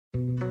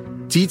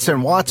Dietz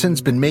and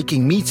Watson's been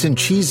making meats and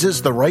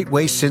cheeses the right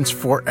way since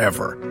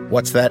forever.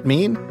 What's that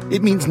mean?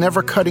 It means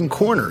never cutting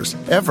corners,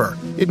 ever.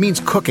 It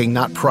means cooking,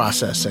 not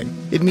processing.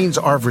 It means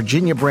our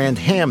Virginia brand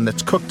ham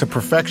that's cooked to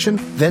perfection,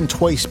 then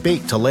twice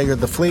baked to layer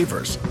the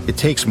flavors. It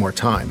takes more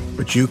time,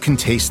 but you can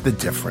taste the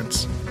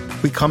difference.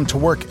 We come to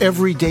work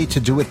every day to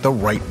do it the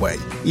right way,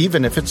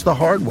 even if it's the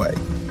hard way.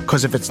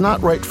 Because if it's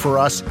not right for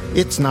us,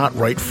 it's not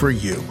right for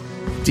you.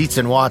 Dietz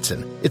and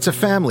Watson, it's a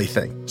family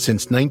thing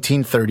since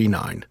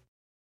 1939.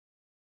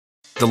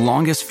 The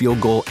longest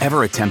field goal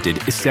ever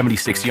attempted is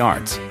 76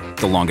 yards.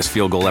 The longest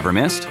field goal ever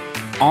missed?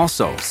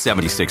 Also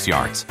 76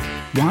 yards.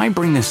 Why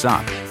bring this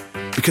up?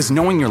 Because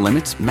knowing your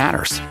limits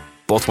matters,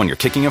 both when you're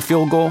kicking a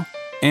field goal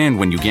and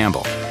when you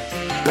gamble.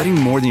 Betting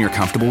more than you're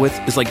comfortable with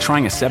is like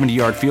trying a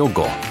 70-yard field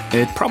goal.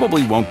 It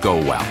probably won't go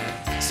well.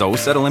 So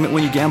set a limit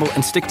when you gamble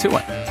and stick to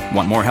it.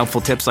 Want more helpful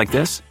tips like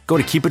this? Go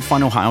to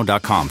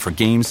keepitfunohio.com for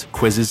games,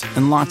 quizzes,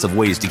 and lots of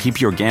ways to keep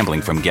your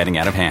gambling from getting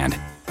out of hand.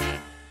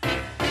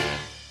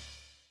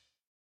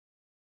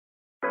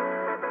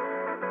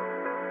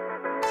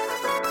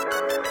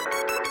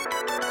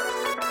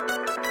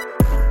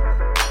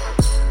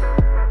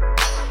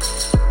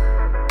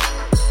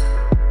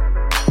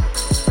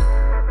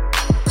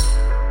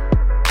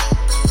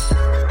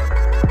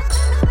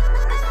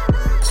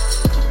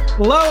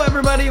 Hello,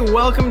 everybody.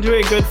 Welcome to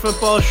A Good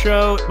Football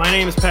Show. My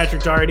name is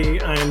Patrick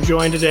Daugherty. I am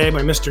joined today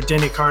by Mr.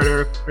 Denny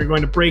Carter. We're going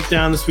to break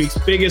down this week's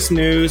biggest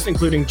news,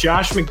 including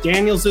Josh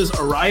McDaniels'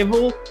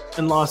 arrival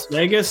in Las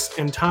Vegas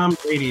and Tom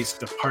Brady's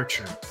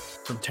departure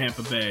from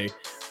Tampa Bay.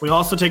 We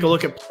also take a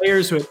look at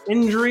players who had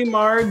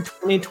injury-marred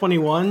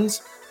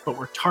 2021s, but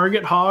were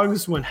target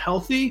hogs when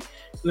healthy.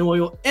 And then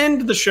we'll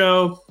end the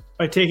show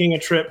by taking a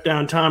trip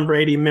down Tom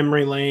Brady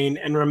memory lane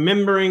and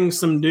remembering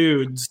some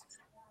dudes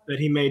that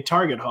he made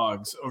target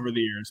hogs over the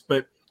years.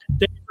 But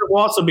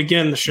we'll also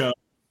begin the show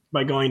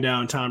by going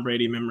down Tom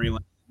Brady memory lane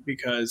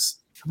because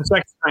for the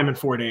second time in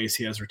 4 days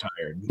he has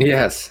retired.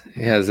 Yes.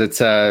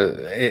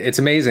 It's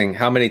amazing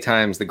how many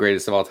times the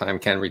greatest of all time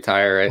can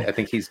retire. I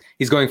think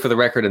he's going for the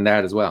record in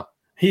that as well.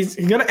 He's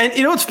gonna, and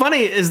you know what's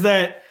funny is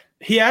that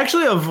he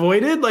actually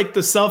avoided like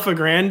the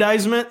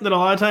self-aggrandizement that a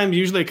lot of times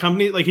usually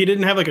accompanies. Like he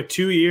didn't have like a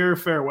 2-year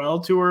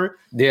farewell tour.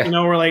 Yeah, you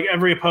know, where like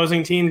every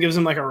opposing team gives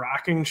him like a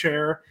rocking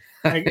chair.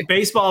 Like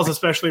baseball is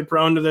especially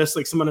prone to this.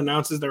 Like someone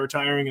announces they're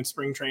retiring in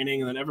spring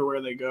training, and then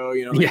everywhere they go,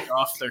 you know, they get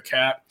off their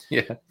cap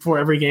before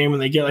every game,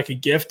 and they get like a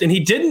gift. And he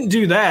didn't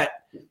do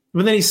that,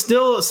 but then he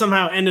still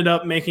somehow ended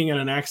up making it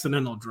an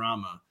accidental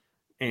drama.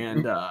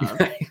 And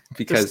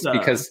because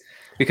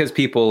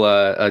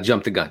people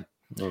jumped the gun.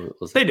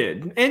 They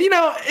did, and you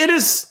know, it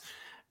is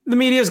the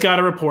media's got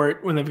to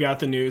report when they've got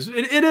the news.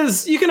 It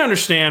is, you can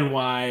understand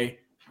why.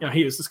 You know,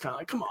 he was just kind of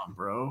like, "Come on,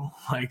 bro!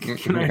 Like,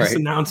 can I just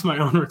announce my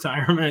own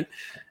retirement?"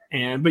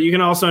 But you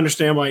can also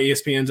understand why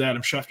ESPN's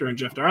Adam Schefter and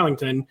Jeff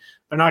Darlington,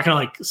 they're not going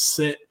to like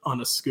sit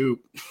on a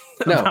scoop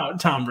about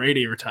Tom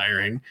Brady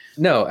retiring.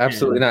 No,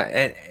 absolutely not.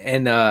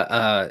 And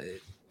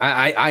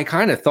I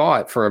kind of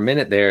thought for a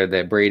minute there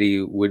that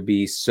Brady would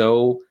be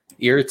so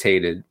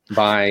irritated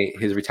by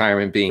his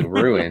retirement being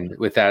ruined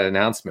with that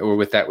announcement or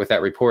with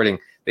that reporting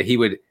that he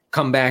would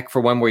come back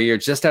for one more year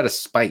just out of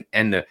spite.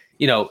 And the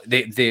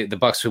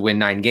Bucs would win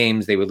 9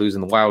 games, they would lose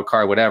in the wild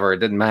card, whatever. It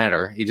didn't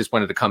matter. He just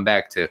wanted to come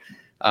back to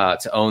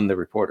own the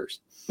reporters.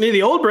 Maybe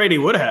the old Brady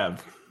would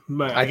have,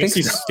 but I guess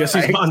he's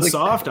gone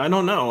soft. I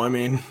don't know. I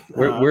mean,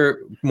 we're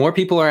more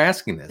people are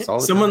asking this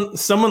all the time.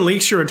 Someone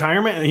leaks your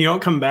retirement and you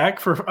don't come back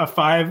for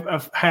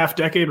a half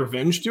decade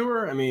revenge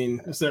tour. I mean,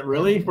 is that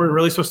really? We're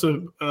really supposed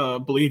to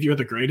believe you're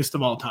the greatest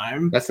of all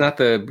time? That's not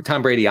the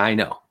Tom Brady I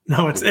know.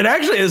 No, it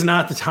actually is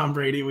not the Tom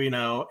Brady we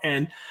know.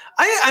 And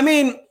I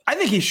mean, I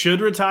think he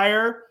should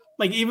retire.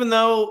 Like, even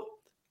though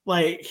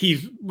like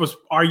he was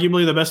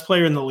arguably the best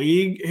player in the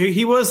league,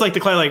 he was like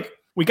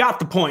we got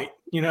the point,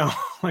 you know,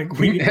 like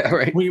we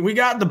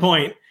got the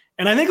point.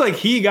 And I think like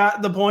he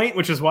got the point,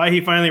 which is why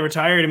he finally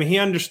retired. I mean, he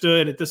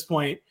understood at this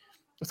point.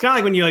 It's kind of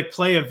like when you like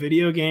play a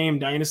video game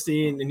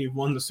Dynasty and then you've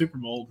won the Super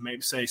Bowl,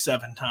 maybe say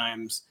 7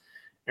 times.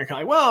 You're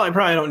kind of like, well, I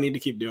probably don't need to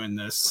keep doing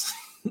this.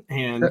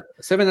 And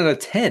 7 out of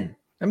 10.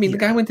 I mean, the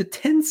guy went to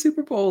 10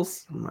 Super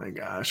Bowls. Oh my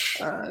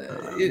gosh.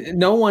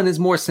 No one is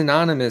more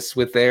synonymous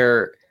with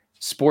their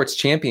sports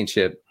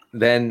championship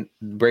than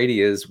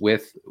Brady is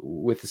with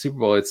the Super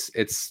Bowl.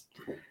 It's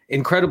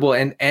incredible.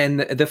 And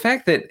the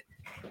fact that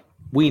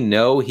we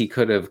know he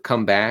could have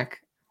come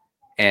back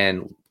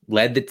and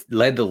led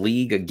the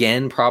league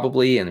again,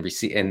 probably, and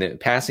the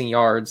passing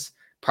yards,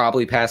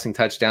 probably passing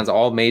touchdowns,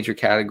 all major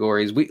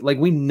categories. We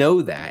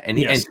know that.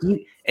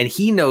 And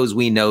he knows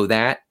we know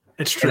that.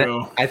 It's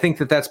true. I think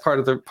that's part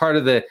of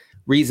the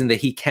reason that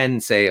he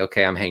can say,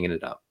 okay, I'm hanging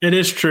it up. It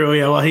is true.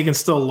 Yeah. Well, he can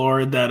still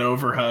lord that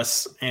over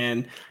us.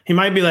 And he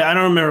might be like, I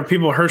don't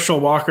remember Herschel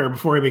Walker,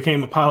 before he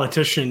became a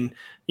politician,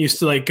 used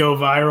to like go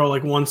viral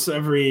like once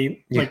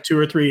every like 2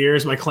 or 3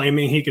 years by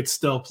claiming he could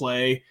still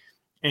play.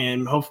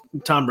 And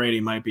Tom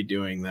Brady might be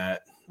doing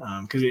that.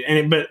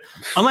 But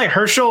unlike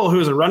Herschel, who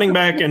was a running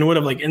back and would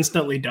have like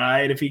instantly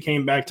died if he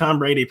came back, Tom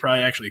Brady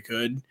probably actually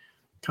could.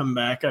 come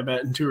back, I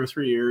bet, in 2 or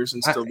 3 years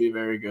and still be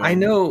very good. I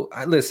know.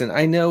 Listen,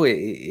 I know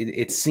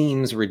it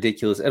seems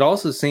ridiculous. It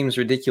also seems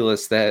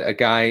ridiculous that a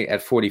guy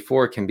at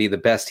 44 can be the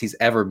best he's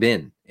ever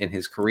been in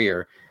his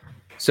career.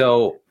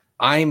 So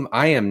I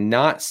am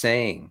not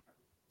saying,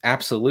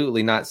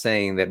 absolutely not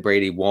saying that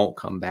Brady won't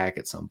come back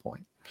at some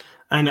point.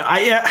 I know.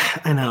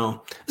 I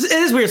know. It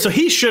is weird. So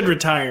he should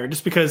retire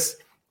just because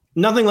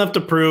nothing left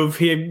to prove.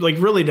 He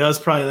really does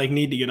probably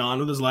need to get on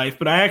with his life.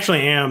 But I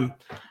actually am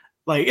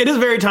it is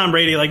very Tom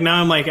Brady.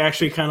 Now I'm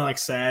actually kind of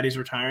sad he's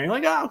retiring.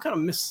 I'll kind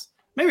of miss.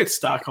 Maybe it's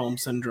Stockholm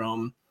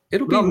syndrome.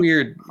 It'll be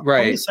weird,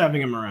 right? I'm just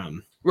having him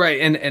around. Right,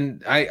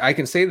 and I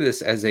can say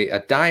this as a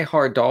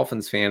diehard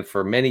Dolphins fan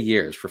for many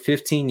years, for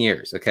 15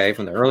 years, okay,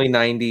 from the early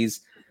 90s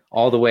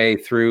all the way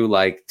through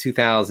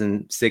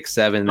 2006,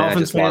 7.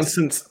 Dolphins fan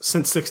since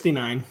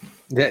 69.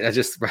 I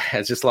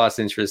just lost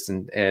interest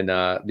and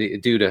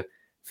due to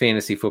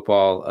fantasy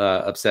football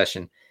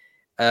obsession.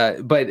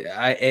 But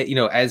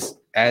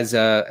as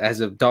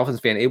a Dolphins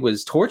fan, it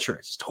was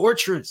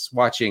torturous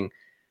watching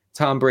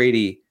Tom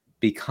Brady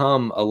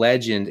become a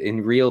legend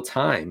in real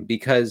time,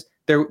 because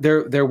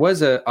there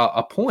was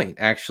a point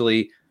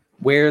actually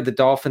where the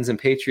Dolphins and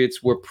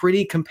Patriots were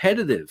pretty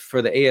competitive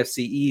for the AFC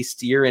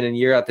East year in and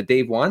year out, the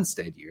Dave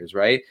Wanstead years,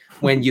 right?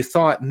 When you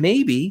thought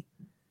maybe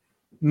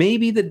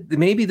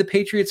the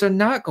Patriots are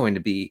not going to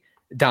be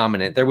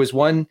dominant. There was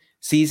one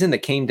season that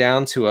came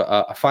down to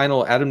a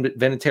final Adam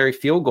Vinatieri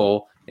field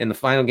goal in the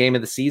final game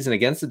of the season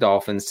against the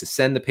Dolphins to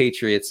send the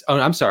Patriots. Oh,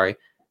 I'm sorry.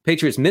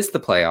 Patriots missed the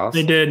playoffs.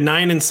 They did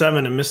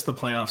 9-7 and missed the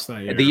playoffs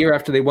that year. The year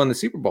after they won the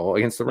Super Bowl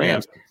against the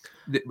Rams. Yeah.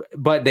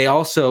 But they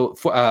also,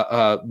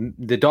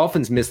 the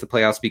Dolphins missed the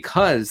playoffs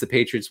because the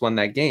Patriots won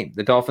that game.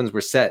 The Dolphins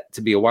were set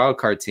to be a wild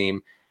card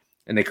team,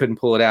 and they couldn't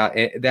pull it out.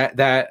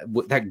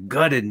 That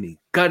gutted me.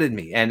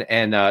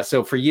 And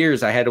so for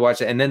years I had to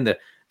watch it. And then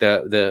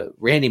the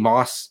Randy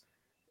Moss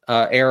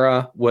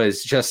era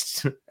was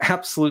just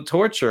absolute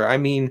torture. I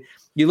mean,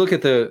 you look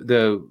at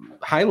the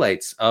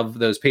highlights of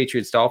those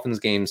Patriots Dolphins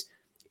games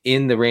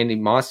in the Randy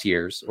Moss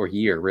years, or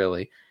year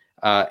really.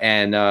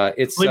 And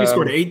it's I believe he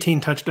scored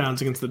 18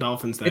 touchdowns against the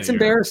Dolphins that year.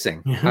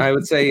 Embarrassing. I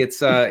would say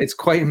it's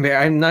quite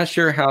embarrassing. I'm not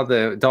sure how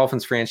the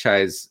Dolphins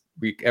franchise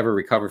ever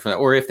recovered from that,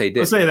 or if they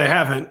did. I'll say they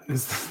haven't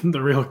is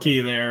the real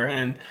key there.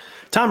 And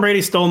Tom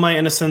Brady stole my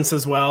innocence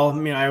as well. I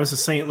mean, I was a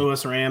St.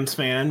 Louis Rams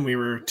fan. We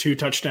were 2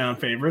 touchdown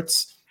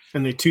favorites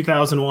in the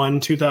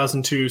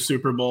 2001-2002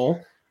 Super Bowl.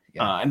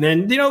 Yeah. And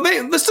then,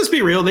 let's just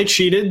be real. They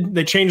cheated.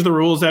 They changed the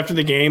rules after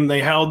the game.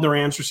 They held the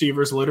Rams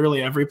receivers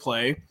literally every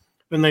play.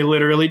 Then they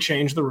literally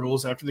changed the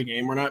rules after the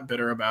game. We're not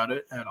bitter about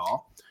it at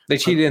all. They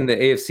cheated in the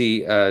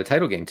AFC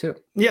title game too.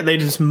 Yeah, they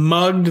just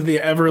mugged the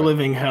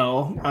ever-living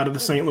hell out of the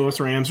St. Louis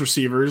Rams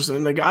receivers,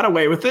 and they got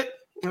away with it,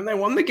 and they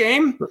won the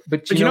game.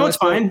 But you know it's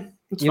fine.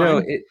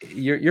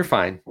 You're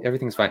fine.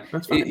 Everything's fine.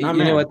 That's fine. You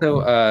know what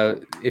though?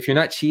 If you're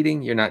not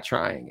cheating, you're not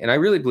trying, and I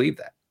really believe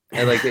that.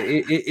 And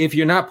if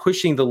you're not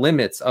pushing the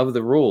limits of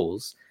the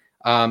rules,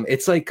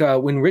 it's like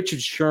when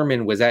Richard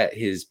Sherman was at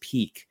his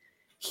peak.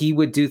 He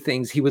would do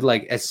things. He would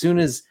as soon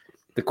as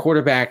the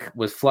quarterback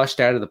was flushed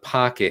out of the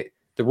pocket,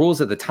 the rules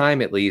at the time,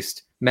 at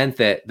least, meant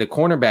that the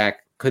cornerback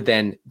could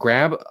then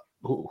grab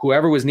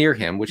whoever was near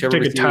him, whichever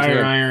take a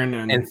tire iron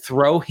and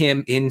throw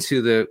him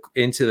into the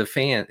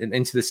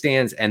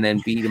stands and then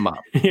beat him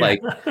up. Yeah.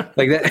 like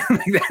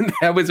that.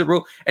 That was a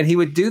rule, and he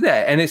would do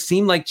that, and it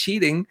seemed like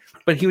cheating,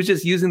 but he was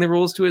just using the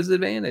rules to his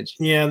advantage.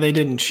 Yeah, they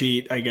didn't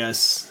cheat, I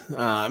guess.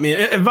 I mean,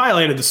 it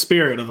violated the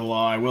spirit of the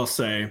law, I will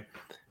say.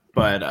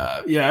 But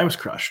I was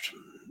crushed.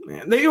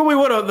 Man,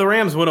 the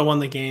Rams would have won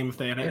the game if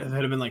it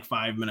had been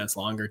 5 minutes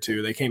longer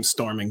too. They came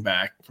storming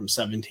back from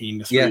 17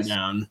 to 3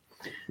 down.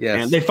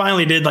 Yes. And they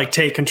finally did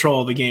take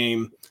control of the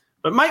game.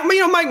 But Mike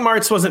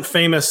Martz wasn't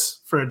famous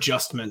for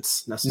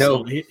adjustments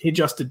necessarily. No. He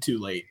adjusted too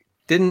late.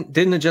 Didn't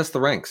adjust the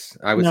ranks.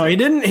 He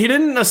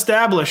didn't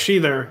establish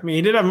either. I mean,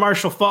 he did have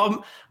Marshall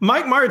Faulk.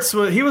 Mike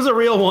Martz he was a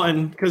real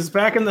one, because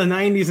back in the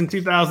 90s and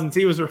 2000s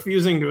he was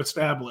refusing to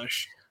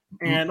establish.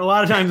 And a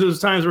lot of times it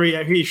was times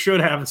where he should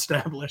have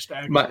established.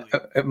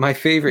 Actually, my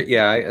favorite,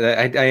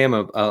 I am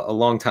a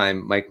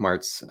longtime Mike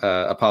Martz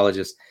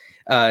apologist.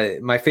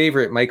 My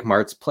favorite Mike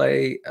Martz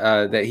play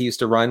that he used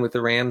to run with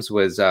the Rams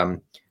was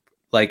an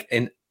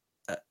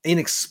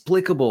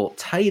inexplicable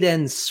tight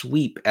end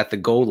sweep at the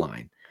goal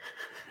line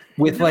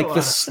with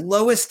the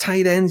slowest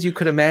tight ends you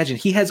could imagine.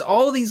 He has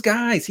all these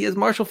guys. He has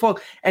Marshall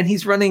Faulk, and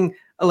he's running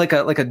like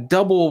a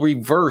double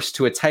reverse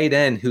to a tight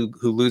end who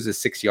loses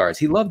 6 yards.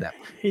 He loved that.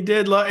 He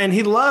did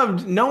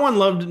no one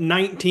loved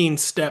 19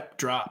 step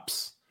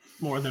drops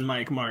more than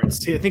Mike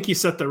Martz. I think he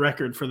set the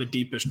record for the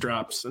deepest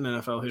drops in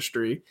NFL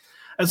history.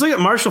 Let's look at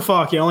Marshall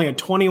Faulk. He only had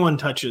 21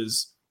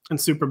 touches in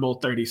Super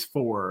Bowl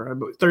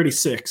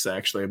 36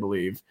 actually, I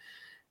believe.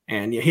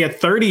 And he had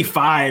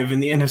 35 in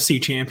the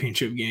NFC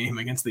Championship game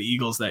against the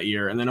Eagles that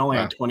year, and then only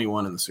had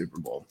 21 in the Super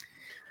Bowl.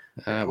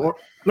 We're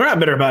not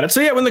bitter about it.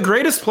 So when the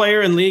greatest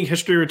player in league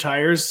history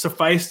retires,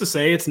 suffice to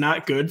say it's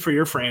not good for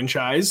your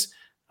franchise.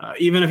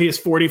 Even if he is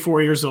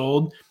 44 years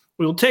old,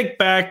 we'll take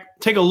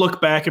a look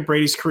back at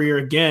Brady's career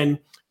again.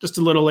 just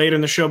a little later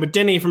in the show. But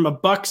Denny, from a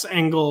Bucs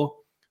angle,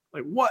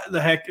 like what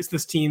the heck is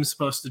this team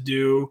supposed to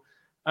do?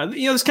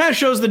 This kind of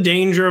shows the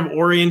danger of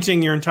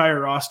orienting your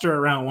entire roster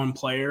around one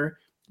player,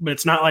 but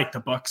it's not like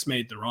the Bucs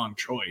made the wrong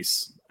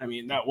choice. I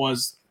mean, that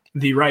was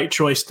the right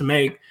choice to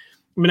make.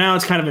 But now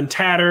it's kind of in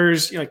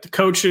tatters. Like the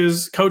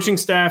coaching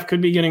staff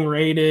could be getting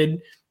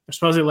raided. They're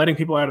supposedly letting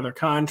people out of their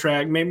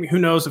contract. Maybe who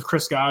knows if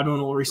Chris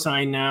Godwin will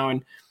resign now.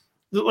 And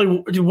like,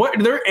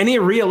 are there any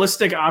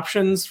realistic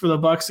options for the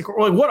Bucs?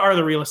 Like, what are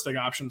the realistic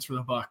options for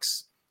the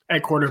Bucs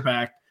at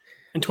quarterback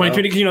in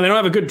 2020? Because they don't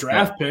have a good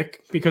draft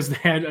pick because they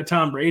had a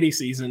Tom Brady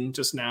season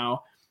just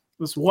now.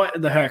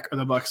 What the heck are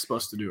the Bucs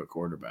supposed to do at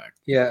quarterback?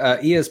 Yeah,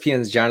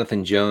 ESPN's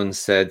Jonathan Jones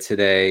said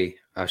today,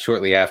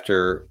 shortly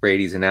after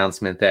Brady's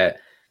announcement, that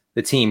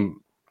the team,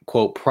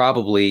 quote,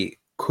 probably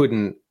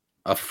couldn't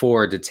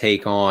afford to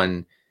take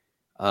on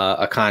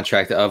a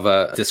contract of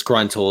a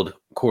disgruntled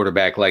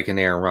quarterback like an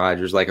Aaron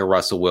Rodgers, like a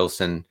Russell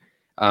Wilson.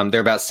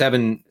 They're about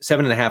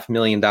 $7.5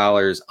 million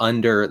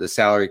under the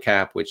salary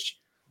cap, which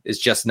is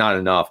just not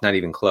enough, not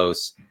even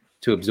close,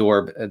 to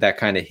absorb that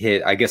kind of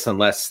hit, I guess,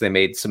 unless they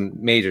made some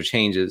major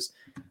changes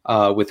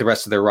with the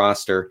rest of their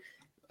roster.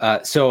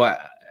 So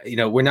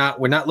we're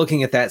not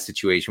looking at that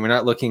situation. We're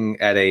not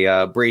looking at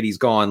a Brady's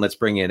gone, let's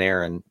bring in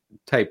Aaron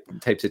type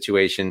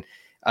situation.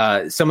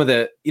 Some of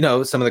the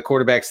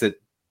quarterbacks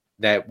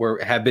that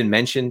have been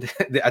mentioned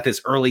at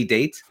this early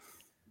date,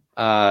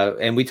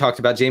 and we talked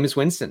about Jameis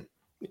Winston.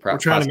 We're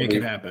trying to make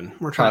it happen.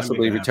 We're trying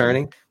possibly to make it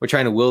returning. happen. We're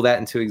trying to will that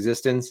into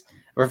existence,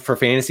 or for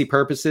fantasy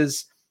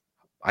purposes.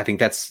 I think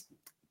that's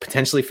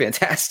potentially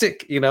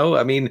fantastic. Peak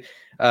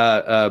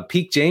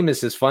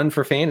Jameis is fun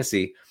for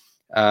fantasy.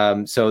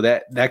 So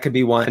that could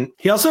be one.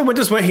 He also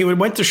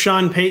went to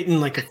Sean Payton,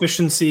 like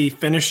efficiency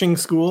finishing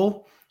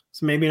school.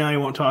 So maybe now he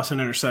won't toss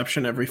an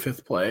interception every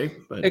fifth play,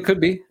 but it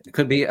could be.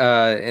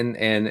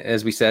 And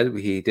as we said,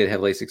 he did have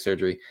LASIK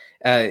surgery.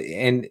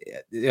 And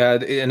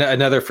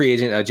another free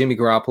agent, Jimmy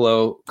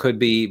Garoppolo, could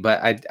be,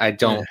 but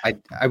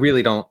I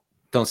really don't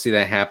see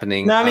that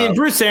happening. No, I mean,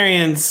 Bruce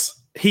Arians,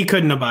 he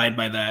couldn't abide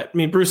by that. I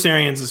mean, Bruce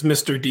Arians is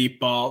Mr. Deep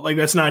Ball. Like,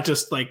 that's not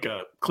just like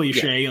a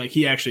cliche. Yeah. Like,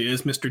 he actually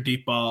is Mr.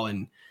 Deep Ball,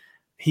 and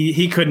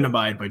he couldn't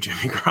abide by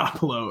Jimmy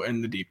Garoppolo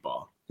and the deep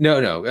ball.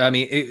 No. I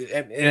mean,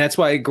 and that's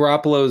why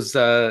Garoppolo's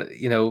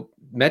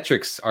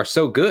metrics are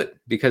so good,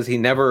 because he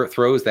never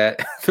throws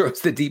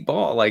the deep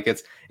ball. Like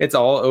it's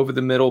all over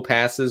the middle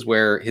passes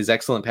where his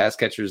excellent pass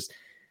catchers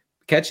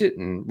catch it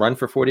and run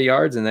for 40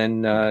 yards, and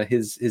then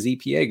his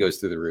EPA goes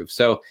through the roof.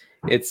 So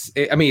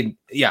Jimmy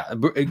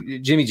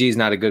G is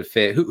not a good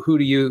fit. Who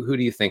do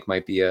you think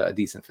might be a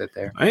decent fit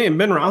there? I mean,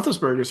 Ben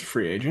Roethlisberger's a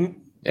free agent.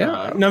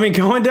 Yeah.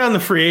 Going down the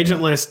free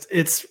agent list,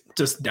 it's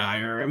just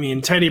dire. I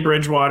mean, Teddy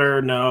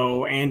Bridgewater,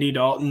 no. Andy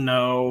Dalton,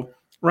 no.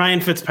 Ryan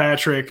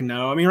Fitzpatrick,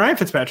 no. I mean, Ryan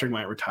Fitzpatrick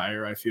might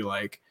retire, I feel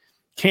like.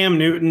 Cam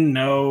Newton,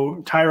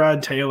 no.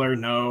 Tyrod Taylor,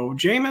 no.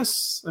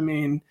 Jameis, I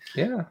mean,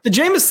 yeah. The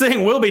Jameis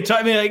thing will be tough.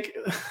 I mean,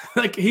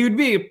 like he would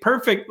be a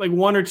perfect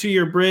 1 or 2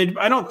 year bridge.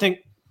 I don't think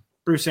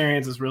Bruce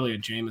Arians is really a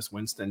Jameis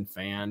Winston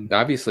fan.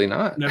 Obviously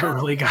not. Never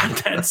really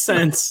got that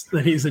sense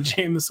that he's a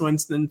Jameis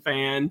Winston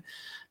fan.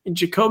 And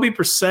Jacoby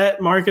Brissett,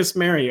 Marcus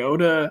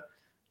Mariota,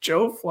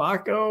 Joe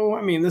Flacco.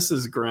 I mean, this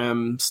is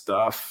grim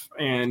stuff.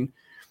 And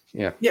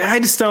yeah, I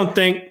just don't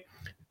think.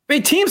 I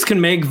mean, teams can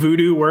make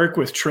voodoo work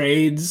with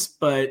trades,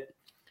 but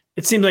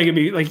it seems like it'd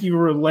be like you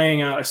were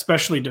laying out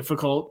especially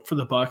difficult for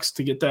the Bucs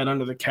to get that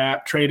under the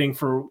cap, trading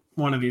for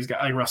one of these guys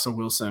like Russell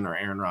Wilson or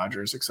Aaron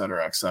Rodgers, et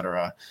cetera, et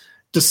cetera.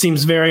 Just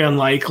seems very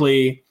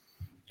unlikely.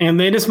 And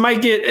they just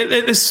might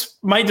this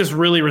might just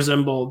really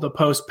resemble the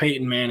post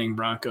Peyton Manning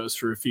Broncos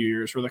for a few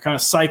years, where they're kind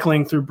of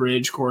cycling through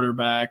bridge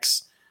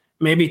quarterbacks.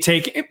 Maybe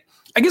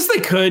I guess they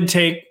could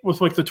take with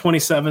the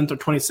 27th or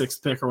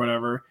 26th pick or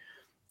whatever.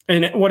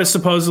 And what is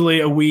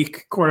supposedly a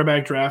weak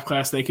quarterback draft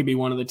class, they could be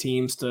one of the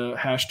teams to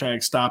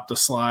 # stop the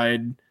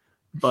slide.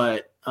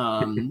 But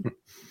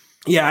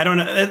yeah, I don't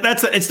know.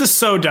 It's just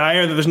so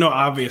dire that there's no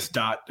obvious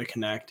dot to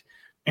connect.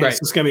 And It's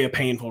just going to be a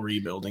painful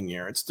rebuilding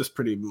year. It's just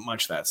pretty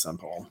much that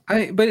simple.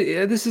 But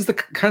this is the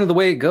kind of the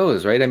way it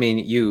goes, right? I mean,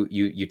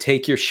 you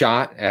take your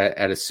shot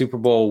at a Super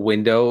Bowl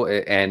window,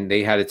 and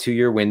they had a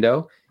 2-year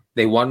window.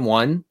 They won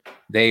one.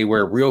 They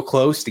were real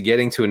close to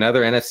getting to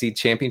another NFC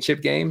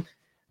Championship game,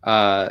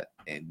 and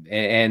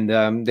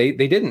they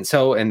didn't.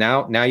 So, and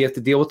now you have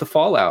to deal with the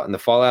fallout, and the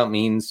fallout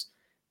means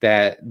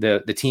that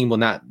the team will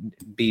not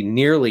be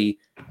nearly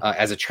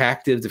as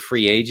attractive to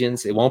free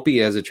agents. It won't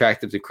be as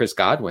attractive to Chris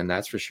Godwin,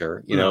 that's for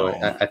sure.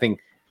 I think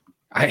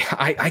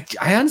I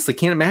honestly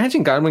can't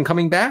imagine Godwin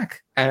coming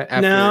back.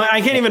 No,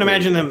 I can't even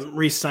imagine them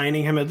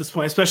re-signing him at this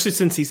point, especially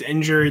since he's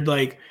injured.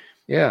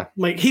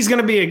 He's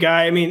going to be a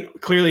guy. I mean,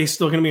 clearly he's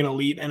still going to be an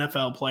elite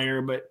NFL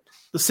player, but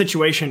the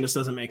situation just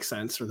doesn't make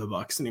sense for the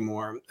Bucs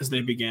anymore as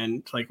they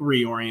begin to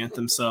reorient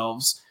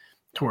themselves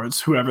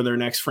towards whoever their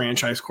next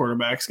franchise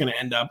quarterback is going to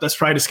end up. That's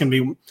probably just going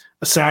to be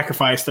a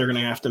sacrifice they're going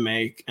to have to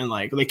make. And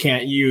they're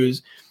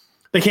just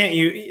going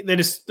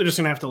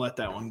to have to let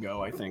that one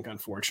go, I think,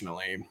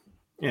 unfortunately.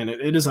 And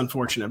it is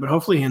unfortunate, but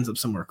hopefully he ends up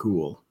somewhere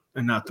cool.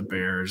 and not the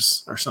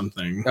Bears or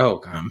something. Oh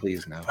God,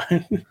 please no.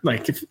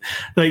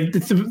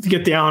 To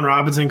get the Allen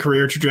Robinson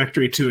career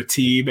trajectory to a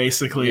T,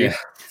 basically. Yeah.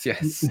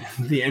 Yes.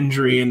 The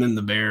injury and then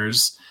the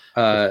Bears.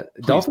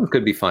 Dolphins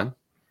could be fun.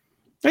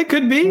 It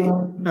could be.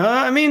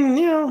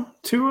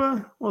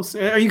 Tua. We'll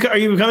see. Are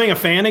you becoming a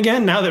fan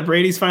again now that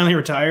Brady's finally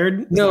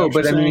retired?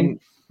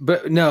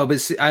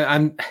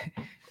 I'm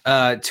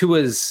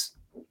Tua's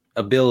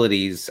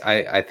abilities.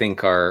 I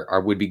think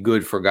would be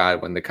good for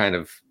Godwin. The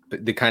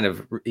kind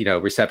of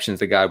receptions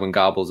that Godwin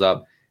gobbles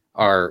up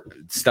are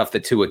stuff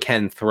that Tua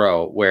can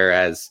throw.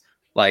 Whereas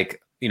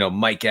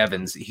Mike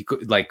Evans, he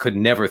could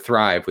never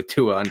thrive with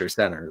Tua under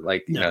center.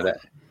 That.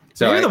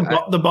 So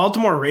the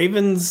Baltimore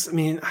Ravens. I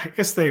mean, I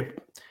guess they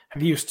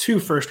have used 2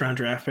 first-round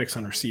draft picks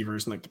on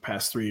receivers in the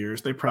past 3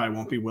 years. They probably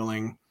won't be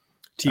willing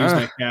to use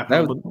that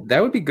capital.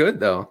 That would be good,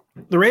 though.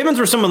 The Ravens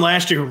were someone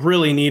last year who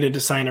really needed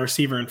to sign a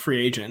receiver and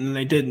free agent, and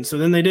they didn't. So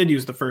then they did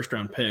use the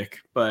first-round pick.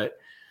 But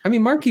I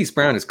mean, Marquise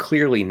Brown is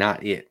clearly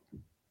not it.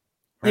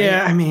 Right?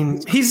 Yeah, I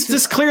mean, he's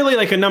just clearly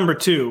a number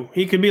 2.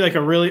 He could be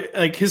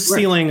his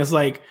ceiling is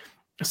like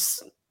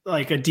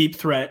a deep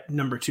threat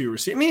number 2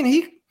 receiver. I mean,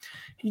 he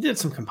did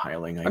some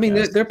compiling. I mean,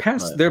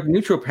 their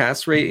neutral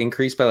pass rate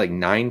increased by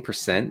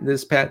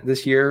 9%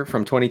 this year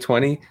from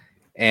 2020,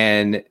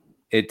 and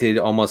it did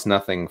almost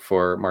nothing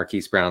for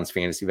Marquise Brown's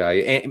fantasy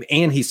value.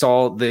 And he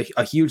saw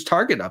a huge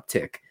target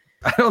uptick.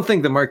 I don't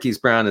think that Marquise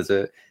Brown is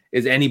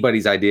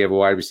anybody's idea of a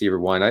wide receiver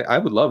 1. I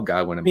would love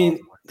Godwin in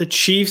Baltimore. The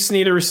Chiefs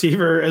need a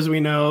receiver, as we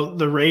know.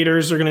 The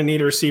Raiders are going to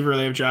need a receiver.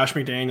 They have Josh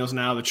McDaniels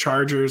now. The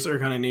Chargers are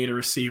going to need a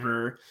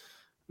receiver.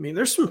 I mean,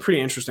 there's some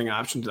pretty interesting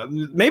options.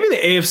 Maybe the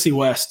AFC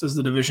West is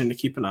the division to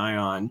keep an eye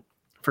on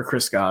for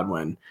Chris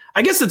Godwin.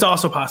 I guess it's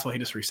also possible he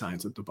just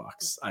resigns with the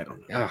Bucs. I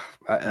don't know.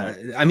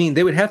 I mean,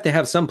 they would have to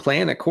have some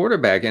plan at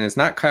quarterback, and it's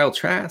not Kyle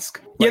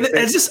Trask. I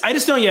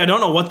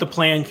don't know what the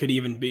plan could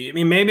even be. I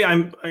mean, maybe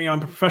I'm a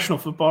professional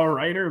football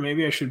writer.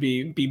 Maybe I should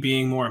be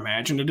being more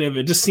imaginative.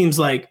 It just seems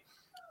like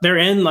they're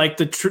in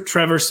the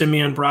Trevor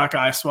Siemian, Brock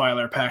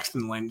Osweiler,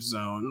 Paxton Lynch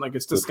zone.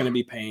 It's just going to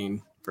be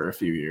pain for a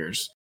few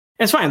years.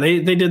 It's fine. They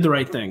did the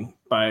right thing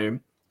by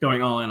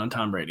going all in on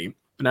Tom Brady.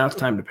 But now it's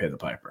time to pay the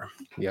piper.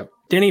 Yep.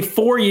 Denny,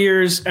 4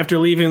 years after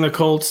leaving the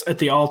Colts at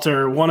the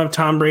altar, one of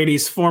Tom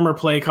Brady's former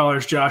play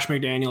callers, Josh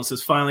McDaniels,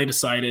 has finally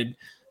decided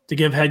to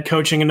give head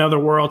coaching another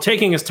whirl,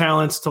 taking his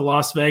talents to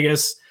Las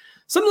Vegas.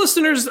 Some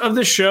listeners of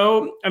this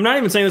show, I'm not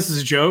even saying this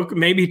is a joke,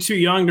 maybe too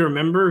young to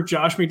remember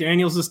Josh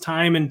McDaniels'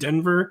 time in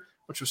Denver,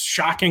 which was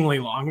shockingly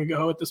long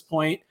ago at this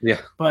point.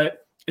 Yeah.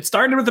 But it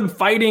started with him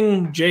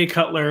fighting Jay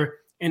Cutler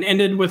and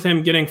ended with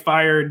him getting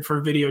fired for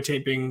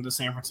videotaping the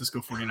San Francisco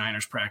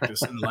 49ers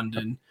practice in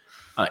London.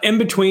 In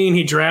between,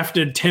 he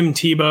drafted Tim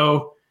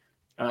Tebow.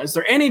 Is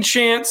there any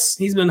chance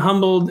he's been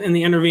humbled in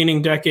the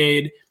intervening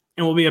decade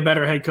and will be a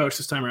better head coach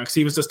this time around? Because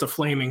he was just a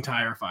flaming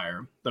tire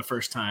fire the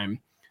first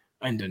time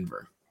in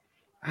Denver.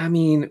 I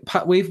mean,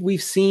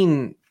 we've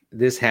seen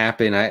this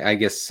happen. I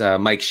guess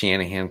Mike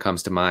Shanahan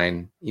comes to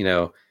mind.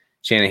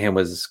 Shanahan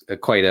was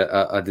quite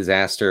a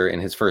disaster in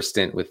his first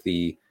stint with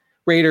the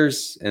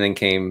Raiders, and then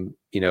came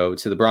to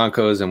the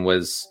Broncos and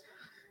was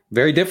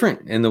very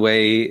different in the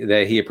way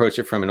that he approached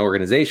it from an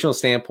organizational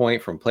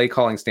standpoint, from play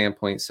calling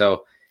standpoint.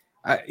 So,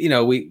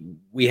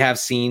 we have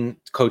seen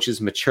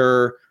coaches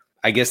mature.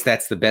 I guess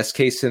that's the best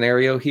case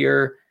scenario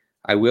here.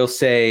 I will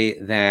say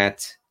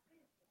that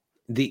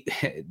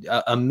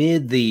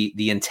amid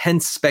the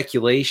intense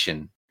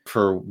speculation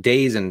for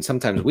days and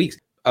sometimes weeks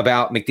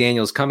about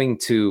McDaniels coming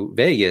to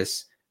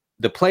Vegas,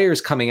 the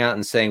players coming out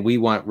and saying, we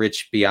want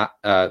Rich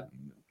Bisaccia.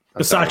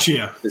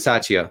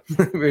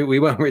 We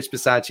want Rich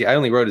Bisaccia. I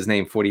only wrote his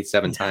name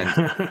 47 times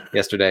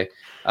yesterday.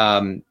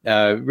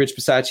 Rich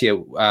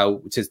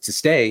Bisaccia to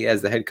stay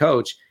as the head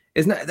coach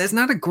that's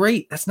not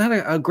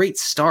a great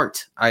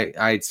start.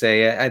 I'd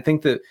say. I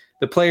think that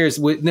the players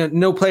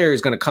no player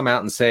is going to come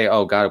out and say,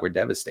 "Oh God, we're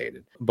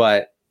devastated."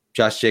 But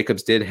Josh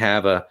Jacobs did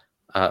have an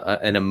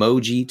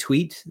emoji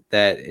tweet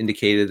that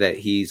indicated that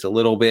he's a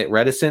little bit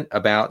reticent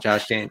about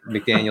Josh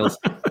McDaniels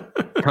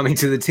coming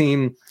to the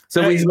team.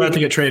 So he's about to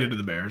get traded to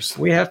the Bears.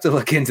 We have to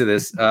look into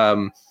this.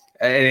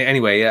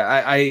 Anyway,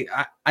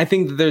 I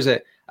think that there's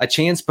a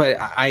chance, but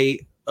I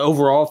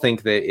overall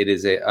think that it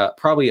is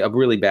probably a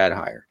really bad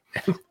hire.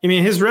 I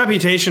mean, his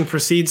reputation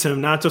precedes him,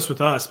 not just with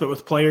us, but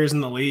with players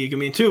in the league. I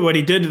mean, too, what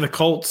he did to the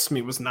Colts,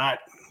 was not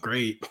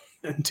great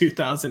in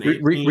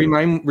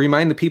 2018.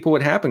 Remind the people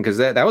what happened, because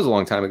that was a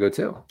long time ago,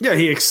 too. Yeah,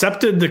 he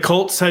accepted the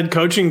Colts head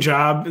coaching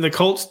job. The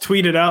Colts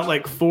tweeted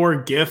out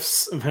 4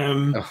 GIFs of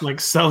him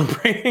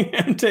celebrating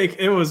and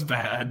it was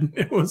bad.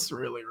 It was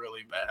really,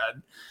 really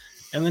bad.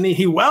 And then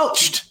he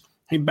welched.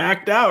 He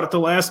backed out at the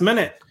last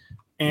minute,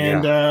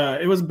 and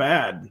it was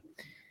bad.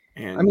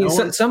 And I mean,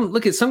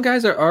 some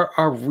guys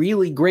are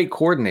really great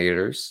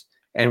coordinators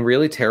and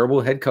really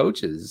terrible head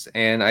coaches,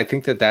 and I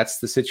think that that's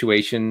the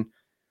situation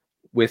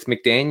with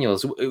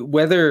McDaniels.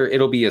 Whether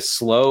it'll be a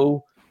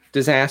slow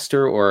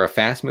disaster or a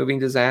fast-moving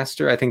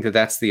disaster, I think that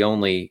that's the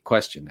only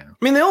question now.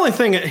 I mean, the only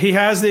thing, he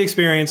has the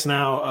experience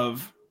now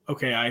of,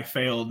 okay, I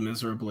failed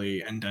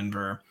miserably in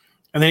Denver.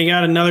 And then he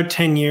got another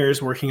 10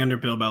 years working under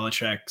Bill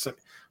Belichick. So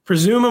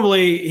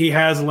presumably he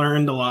has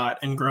learned a lot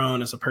and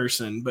grown as a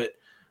person, but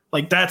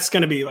like that's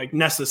going to be like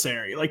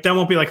necessary. Like that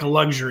won't be like a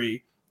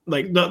luxury.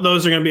 Like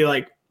those are going to be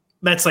like,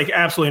 that's like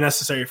absolutely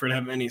necessary for him to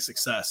have any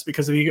success,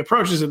 because if he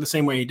approaches it the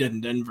same way he did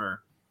in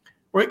Denver,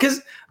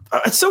 because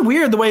it's so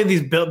weird the way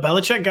these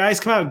Belichick guys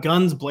come out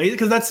guns blazing,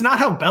 because that's not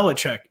how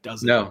Belichick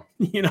does it. No.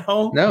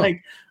 No.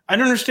 Like I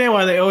don't understand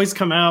why they always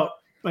come out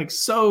like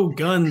so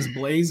guns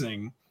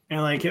blazing.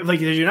 And like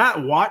did you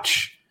not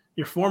watch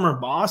your former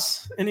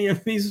boss any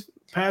of these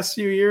past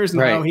few years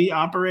and how he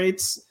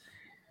operates?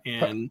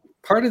 And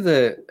part of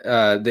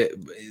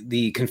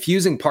the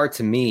confusing part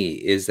to me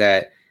is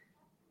that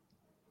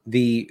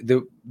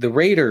the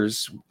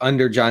Raiders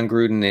under John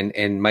Gruden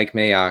and Mike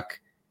Mayock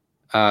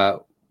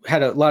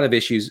had a lot of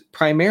issues,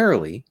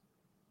 primarily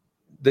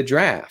the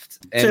draft.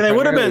 And so they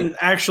would have been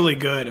actually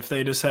good if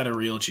they just had a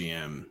real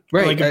GM.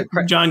 Right. Like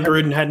if John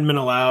Gruden hadn't been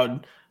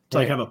allowed to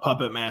like have a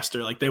puppet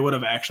master, like they would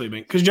have actually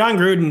been, because John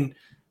Gruden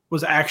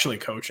was actually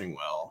coaching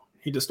well.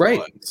 He just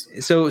was.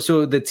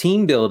 So the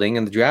team building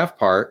and the draft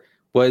part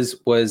was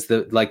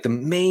the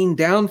main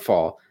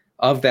downfall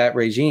of that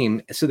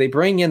regime. So they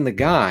bring in the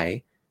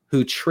guy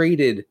who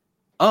traded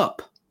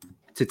up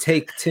to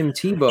take Tim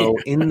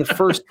Tebow in the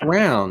first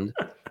round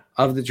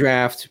of the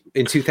draft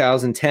in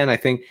 2010, I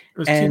think. It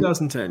was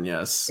 2010,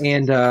 yes.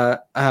 And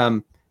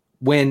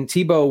when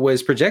Tebow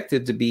was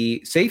projected to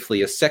be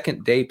safely a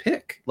second day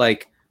pick,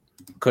 like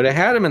could have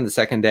had him in the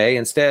second day.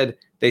 Instead,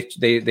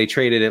 they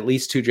traded at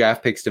least 2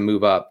 draft picks to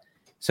move up.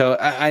 So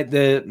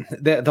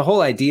the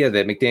whole idea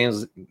that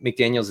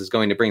McDaniels is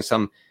going to bring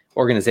some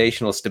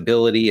organizational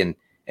stability and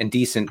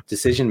decent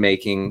decision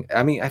making,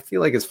 I mean, I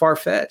feel like it's far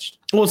fetched.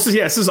 Well,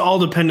 this is all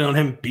dependent on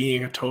him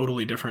being a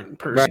totally different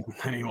person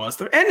than he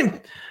was.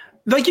 And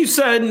like you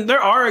said,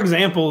 there are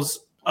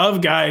examples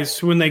of guys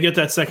who, when they get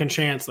that second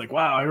chance, like,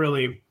 wow, I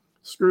really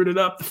screwed it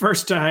up the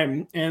first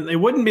time, and it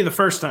wouldn't be the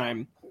first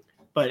time.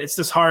 But it's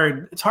just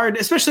hard. It's hard,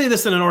 especially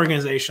this in an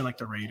organization like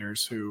the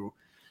Raiders, who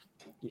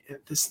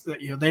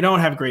they don't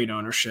have great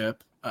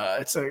ownership.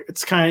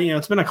 It's kind of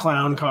it's been a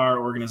clown car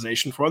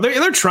organization for.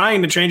 They're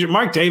trying to change it.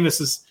 Mark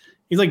Davis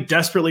he's like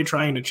desperately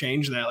trying to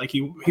change that. Like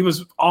he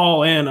was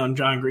all in on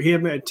John Gruden. He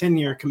had a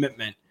 10-year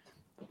commitment,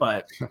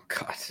 but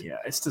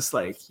it's just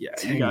like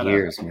 10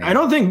 years. Man. I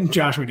don't think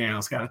Josh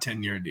McDaniels got a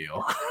 10-year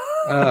deal.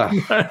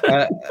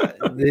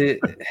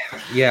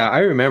 I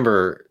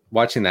remember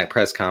watching that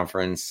press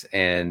conference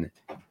and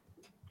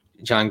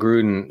John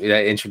Gruden,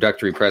 that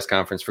introductory press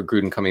conference for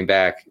Gruden coming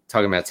back,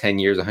 talking about 10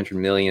 years, $100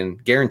 million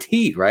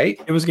guaranteed,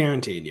 right? It was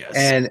guaranteed, yes.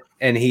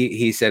 And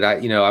he said,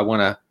 I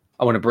want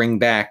to bring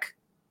back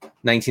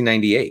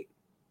 1998.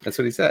 That's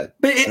what he said.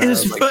 But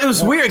it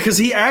was weird because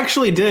he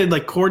actually did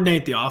like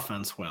coordinate the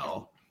offense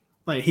well.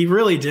 Like he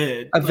really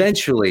did.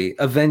 Eventually,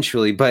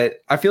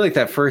 but I feel like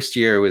that first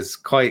year was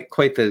quite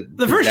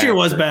the first year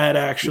was bad,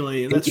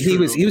 actually. He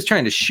was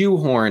trying to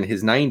shoehorn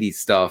his 90s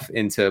stuff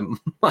into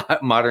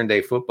modern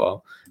day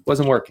football. It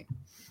wasn't working.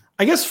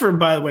 I guess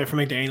by the way, for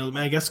McDaniels,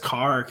 I guess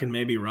Carr can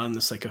maybe run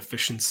this like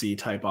efficiency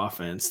type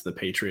offense the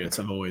Patriots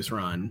have always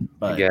run.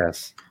 But I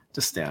guess.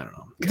 Just, I don't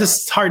know.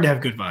 It's hard to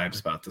have good vibes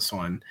about this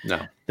one.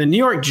 No. The New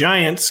York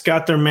Giants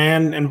got their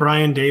man and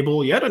Brian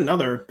Daboll, yet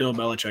another Bill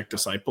Belichick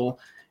disciple.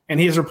 And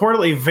he is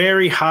reportedly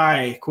very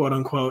high, quote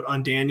unquote,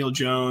 on Daniel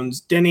Jones.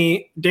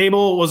 Denny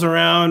Daboll was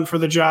around for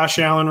the Josh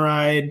Allen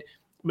ride.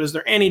 But is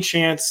there any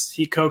chance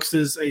he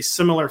coaxes a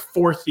similar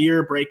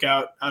 4th-year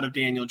breakout out of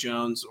Daniel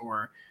Jones?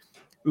 Or,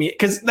 I mean,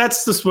 because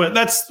that's what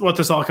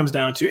this all comes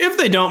down to. If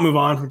they don't move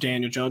on from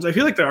Daniel Jones, I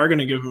feel like they are going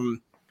to give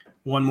him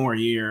one more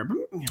year, but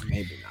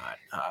maybe not.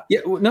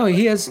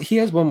 He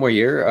has one more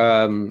year.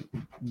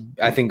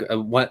 I think a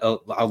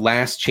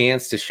last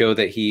chance to show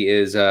that he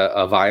is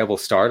a viable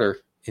starter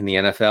in the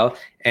NFL,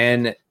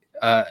 and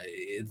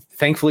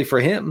thankfully for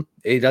him,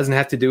 he doesn't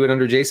have to do it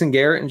under Jason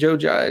Garrett and Joe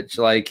Judge.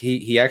 Like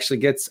he actually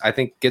gets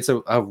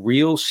a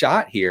real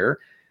shot here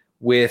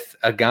with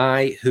a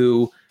guy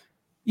who,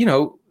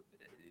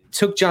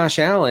 took Josh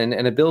Allen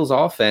and a Bills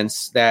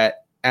offense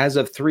that, as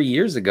of 3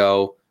 years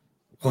ago,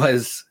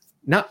 was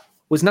not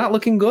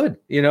looking good.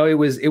 It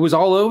was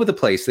all over the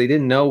place. They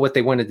didn't know what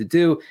they wanted to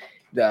do.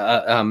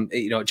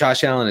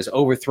 Josh Allen is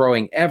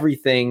overthrowing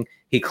everything.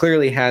 He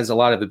clearly has a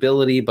lot of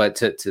ability, but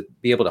to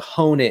be able to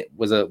hone it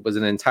was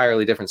an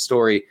entirely different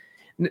story.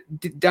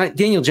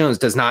 Daniel Jones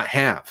does not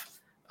have,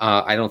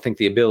 I don't think,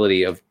 the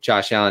ability of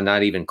Josh Allen,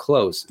 not even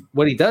close.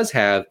 What he does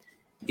have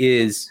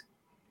is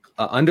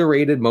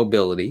underrated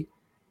mobility,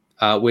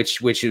 which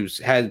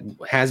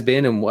has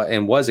been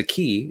and was a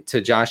key to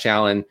Josh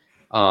Allen,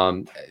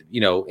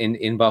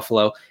 in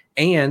Buffalo,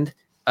 and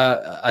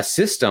a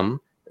system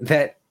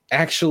that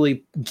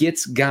actually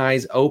gets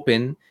guys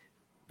open,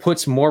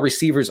 puts more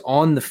receivers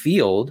on the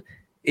field,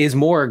 is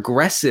more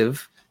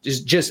aggressive,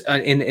 just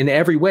in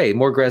every way,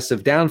 more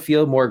aggressive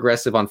downfield, more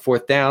aggressive on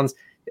 4th downs.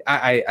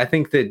 I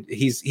think that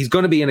he's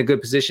going to be in a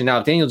good position now.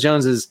 If Daniel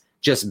Jones is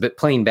just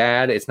plain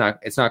bad, it's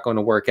not going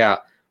to work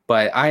out.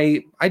 But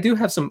I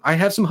have some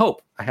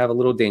hope. I have a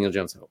little Daniel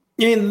Jones hope.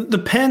 I mean, the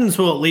pens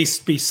will at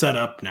least be set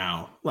up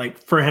now, like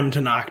for him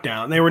to knock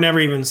down. They were never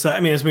even set. I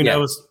mean, as we know,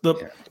 it was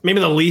maybe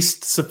the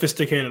least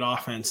sophisticated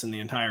offense in the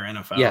entire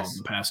NFL in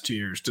the past 2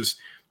 years, just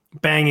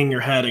banging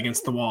your head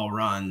against the wall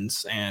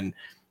runs. And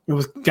it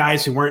was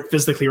guys who weren't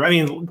physically right.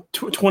 I mean,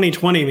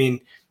 2020, I mean,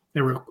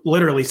 they were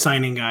literally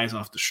signing guys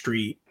off the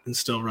street and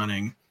still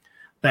running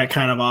that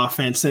kind of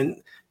offense. And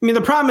I mean,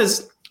 the problem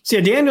is,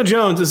 Daniel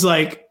Jones is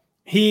like,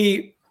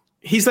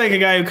 he's like a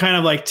guy who kind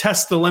of like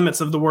tests the limits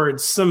of the word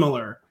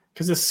similar,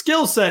 because his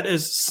skill set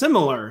is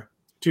similar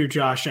to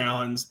Josh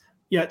Allen's,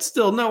 yet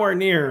still nowhere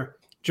near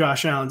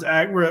Josh Allen's.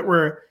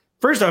 Where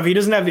first off, he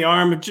doesn't have the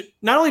arm.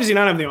 Not only does he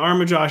not have the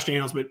arm of Josh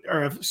Daniels,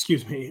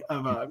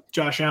 of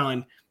Josh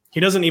Allen, he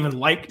doesn't even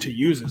like to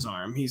use his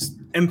arm. He's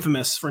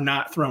infamous for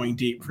not throwing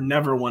deep, for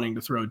never wanting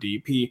to throw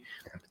deep. He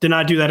did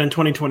not do that in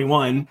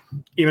 2021,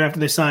 even after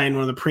they signed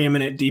one of the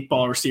preeminent deep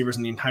ball receivers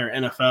in the entire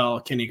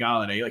NFL, Kenny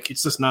Golladay. Like,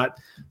 it's just not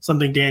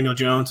something Daniel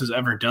Jones has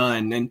ever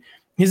done. And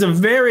he's a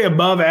very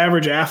above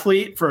average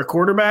athlete for a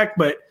quarterback,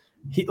 but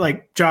he,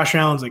 like Josh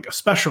Allen's, like a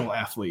special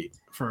athlete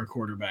for a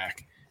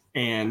quarterback.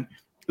 And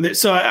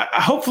so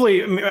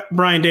hopefully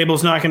Brian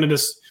Daboll's not going to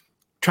just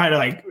try to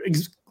like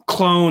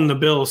clone the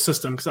Bills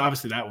system, because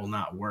obviously that will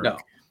not work. No.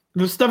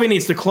 The stuff he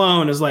needs to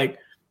clone is like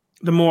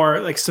the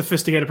more like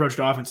sophisticated approach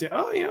to offense.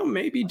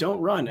 Maybe don't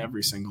run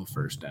every single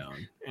first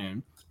down,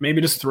 and maybe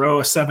just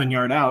throw a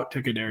 7-yard out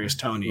to Kadarius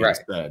Toney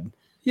instead.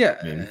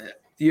 Yeah.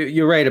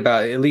 You're right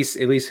about at least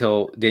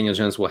Daniel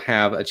Jones will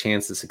have a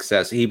chance of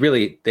success. He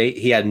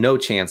had no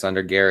chance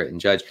under Garrett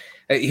and Judge.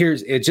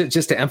 Here's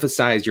just to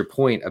emphasize your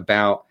point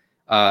about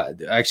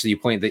your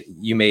point that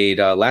you made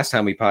last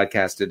time we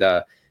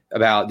podcasted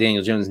about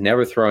Daniel Jones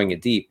never throwing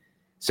it deep.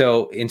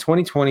 So in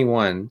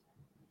 2021,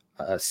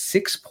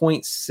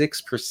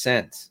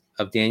 6.6%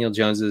 of Daniel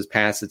Jones's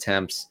pass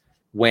attempts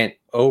went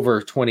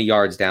over 20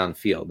 yards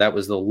downfield. That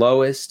was the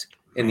lowest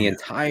in the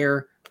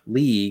entire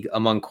league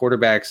among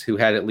quarterbacks who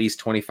had at least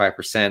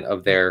 25%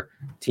 of their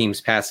team's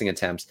passing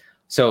attempts.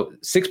 So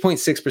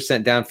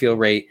 6.6% downfield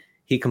rate.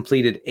 He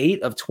completed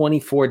 8 of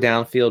 24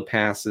 downfield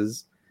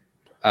passes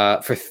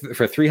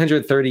for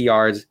 330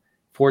 yards,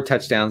 4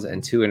 touchdowns,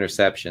 and 2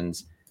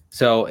 interceptions.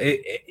 So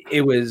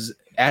it was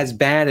as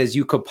bad as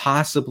you could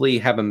possibly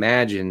have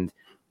imagined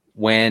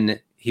when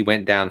he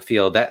went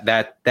downfield.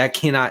 That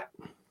cannot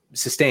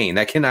sustain.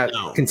 That cannot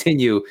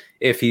continue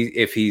if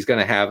he's going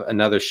to have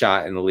another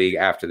shot in the league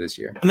after this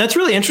year. And that's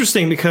really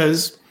interesting,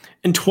 because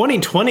in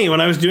 2020, when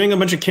I was doing a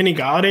bunch of Kenny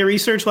Golladay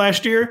research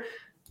last year,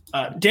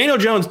 Daniel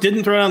Jones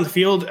didn't throw down the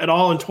field at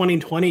all in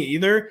 2020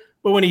 either.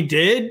 But when he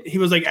did, he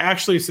was like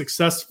actually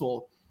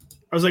successful.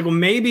 I was like, well,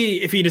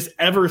 maybe if he just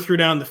ever threw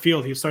down the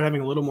field, he'd start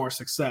having a little more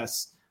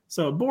success.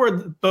 So it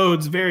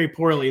bodes very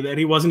poorly that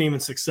he wasn't even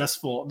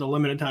successful the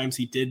limited times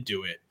he did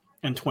do it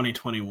in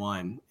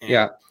 2021. And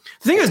the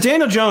thing is,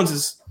 Daniel Jones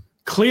is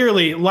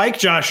clearly, like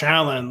Josh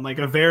Allen, like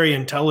a very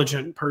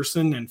intelligent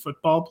person and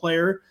football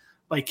player.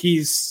 Like,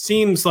 he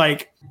seems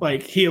like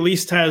he at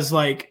least has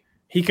like,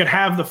 he could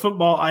have the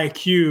football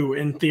IQ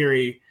in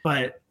theory,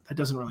 but that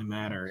doesn't really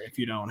matter if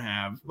you don't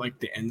have like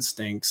the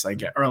instincts, I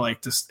get, or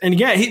like this. And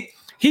again,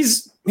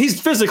 he's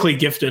physically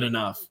gifted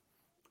enough,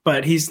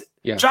 but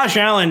Josh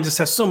Allen just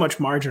has so much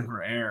margin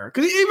for error.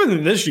 Because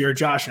even this year,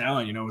 Josh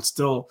Allen, would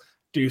still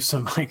do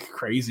some like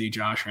crazy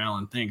Josh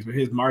Allen things, but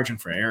his margin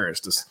for error is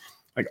just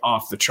like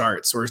off the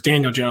charts. Whereas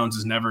Daniel Jones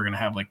is never going to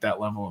have like that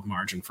level of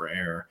margin for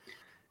error.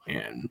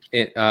 And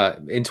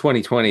in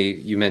 2020,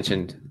 you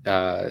mentioned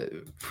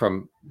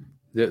from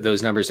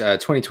those numbers,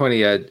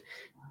 2020,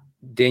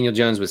 Daniel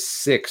Jones was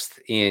 6th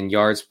in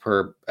yards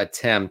per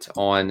attempt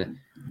on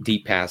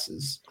deep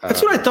passes.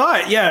 That's what I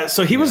thought. Yeah.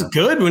 So he was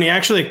good when he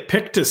actually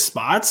picked his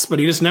spots, but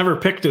he just never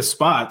picked his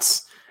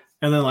spots.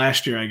 And then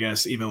last year, I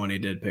guess, even when he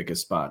did pick his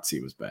spots,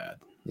 he was bad.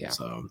 Yeah.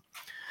 So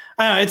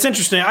it's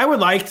interesting. I would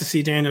like to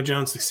see Daniel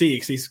Jones succeed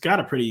because he's got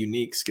a pretty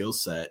unique skill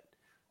set.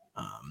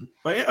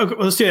 But okay,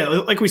 let's see.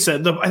 Like we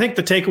said, I think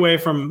the takeaway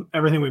from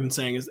everything we've been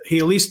saying is he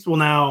at least will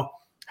now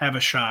have a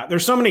shot.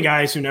 There's so many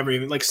guys who never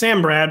even, like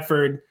Sam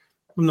Bradford,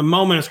 from the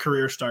moment his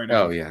career started,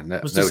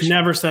 was just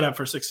never set up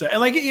for success. And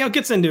like,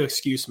 gets into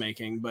excuse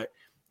making, but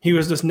he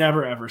was just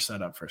never ever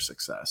set up for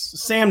success.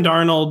 Sam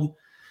Darnold.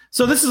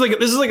 So this is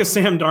like a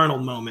Sam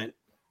Darnold moment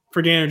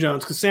for Daniel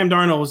Jones, because Sam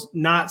Darnold was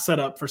not set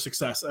up for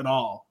success at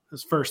all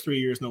his first 3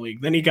 years in the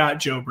league. Then he got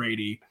Joe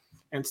Brady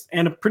and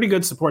a pretty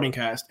good supporting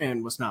cast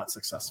and was not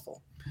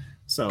successful.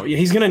 So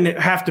he's going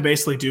to have to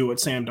basically do what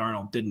Sam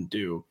Darnold didn't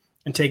do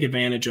and take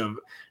advantage of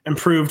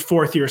improved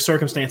fourth-year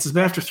circumstances.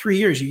 But after 3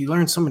 years, you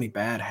learn so many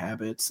bad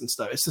habits and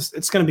stuff.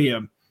 It's going to be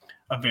a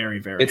very,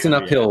 very. It's an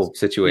uphill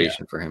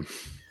situation for him.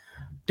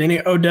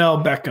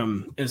 Odell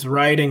Beckham is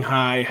riding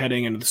high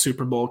heading into the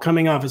Super Bowl,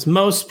 coming off his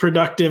most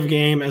productive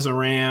game as a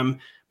Ram,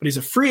 but he's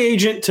a free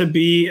agent to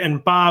be,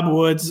 and Bob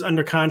Woods is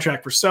under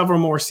contract for several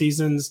more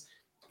seasons.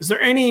 Is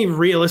there any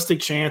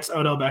realistic chance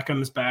Odell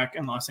Beckham is back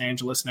in Los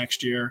Angeles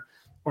next year?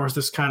 Or is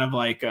this kind of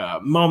like a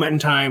moment in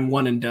time,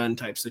 one and done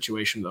type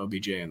situation with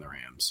OBJ and the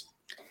Rams?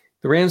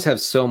 The Rams have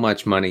so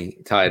much money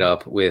tied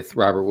up with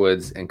Robert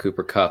Woods and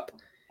Cooper Kupp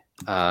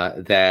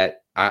that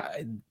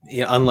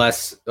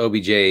unless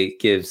OBJ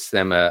gives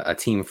them a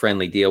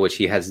team-friendly deal, which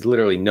he has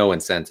literally no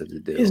incentive to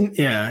do.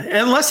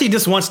 Unless he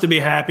just wants to be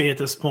happy at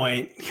this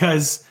point,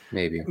 because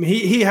maybe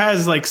he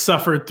has like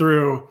suffered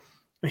through.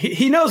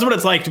 He knows what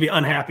it's like to be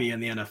unhappy in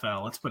the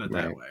NFL. Let's put it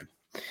that way.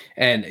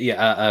 And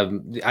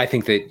I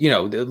think that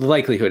the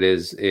likelihood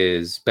is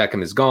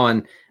Beckham is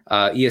gone.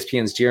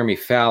 ESPN's Jeremy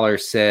Fowler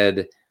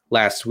said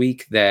last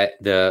week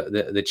that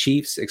the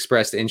Chiefs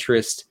expressed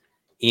interest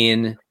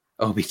in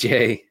OBJ.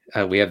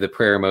 We have the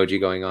prayer emoji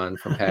going on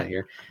from Pat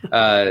here.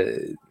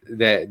 That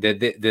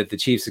the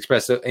Chiefs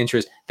expressed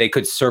interest. They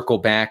could circle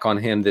back on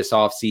him this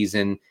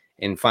offseason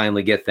and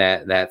finally get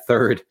that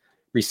third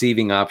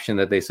receiving option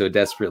that they so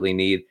desperately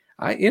need.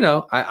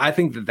 I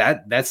think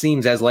that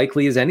seems as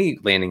likely as any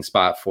landing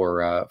spot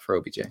for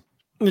OBJ.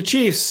 The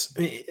Chiefs,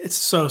 it's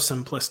so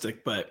simplistic,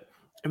 but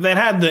if they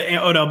had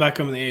the Odell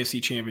Beckham in the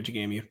AFC Championship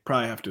game, you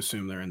probably have to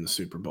assume they're in the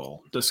Super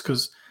Bowl, just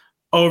because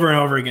over and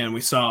over again we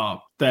saw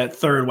that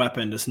third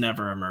weapon just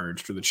never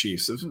emerged for the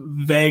Chiefs. It was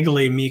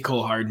vaguely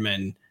Mecole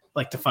Hardman,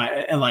 like to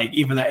find, and like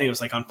even that it was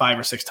like on 5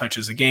 or 6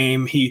 touches a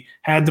game. He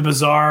had the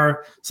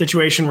bizarre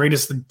situation where he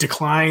just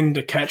declined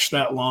to catch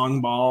that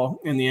long ball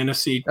in the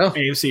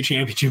AFC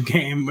Championship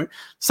game.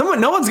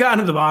 No one's gotten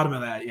to the bottom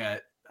of that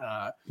yet.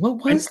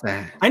 What was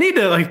that? I need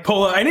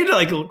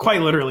to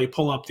quite literally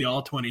pull up the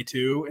all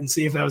 22 and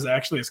see if that was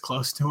actually as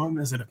close to him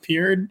as it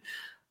appeared.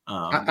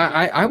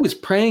 I was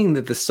praying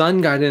that the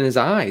sun got in his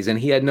eyes and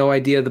he had no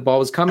idea the ball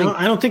was coming.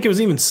 I don't think it was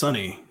even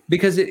sunny,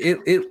 because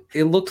it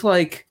looked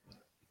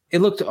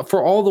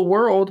for all the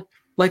world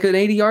like an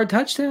 80-yard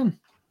touchdown.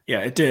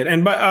 Yeah, it did.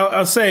 And but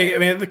I'll say, I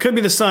mean, it could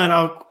be the sun.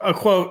 I'll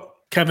quote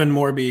Kevin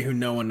Morby, who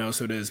no one knows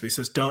who it is, but he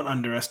says, "Don't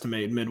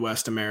underestimate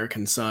Midwest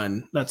American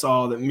sun." That's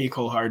all that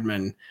Mecole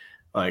Hardman,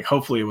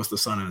 hopefully it was the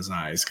sun in his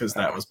eyes, because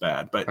that was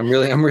bad. But I'm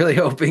really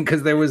hoping,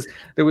 because there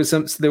were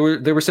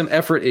some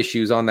effort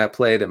issues on that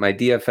play that my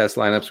DFS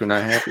lineups were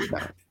not happy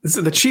about.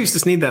 So the Chiefs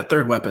just need that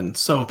third weapon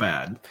so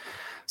bad.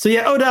 So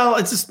yeah, Odell,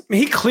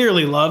 he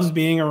clearly loves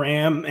being a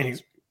Ram, and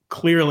he's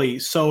clearly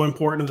so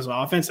important to this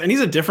offense, and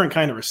he's a different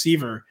kind of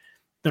receiver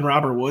than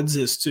Robert Woods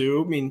is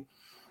too. I mean,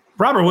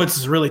 Robert Woods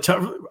is really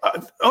tough.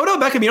 Odell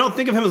Beckham, you don't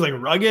think of him as like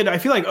rugged. I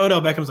feel like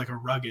Odell Beckham's like a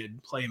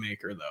rugged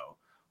playmaker, though.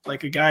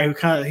 Like a guy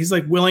who he's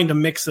like willing to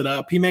mix it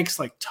up. He makes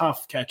like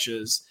tough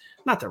catches.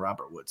 Not that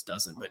Robert Woods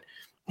doesn't, but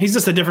he's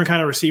just a different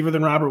kind of receiver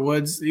than Robert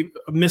Woods. He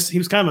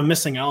was kind of a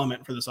missing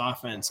element for this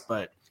offense,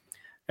 but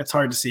it's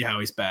hard to see how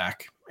he's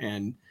back.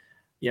 And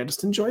yeah,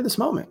 just enjoy this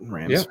moment,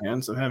 Rams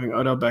fans, of having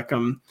Odell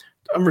Beckham.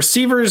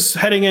 Receivers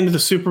heading into the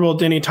Super Bowl,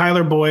 Denny,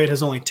 Tyler Boyd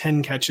has only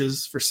 10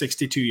 catches for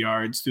 62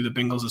 yards through the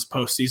Bengals'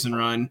 postseason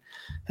run.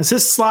 Has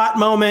his slot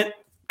moment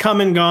come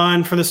and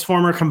gone for this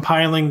former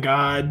compiling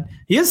god?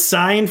 He is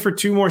signed for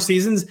 2 more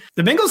seasons.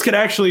 The Bengals could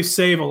actually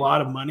save a lot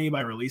of money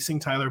by releasing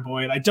Tyler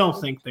Boyd. I don't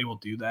think they will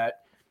do that,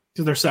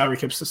 because their salary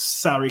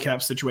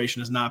cap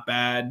situation is not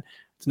bad.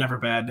 It's never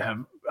bad to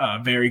have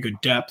very good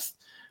depth.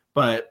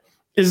 But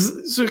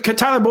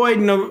Tyler Boyd,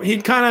 he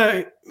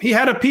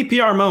had a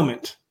PPR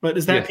moment. But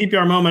is that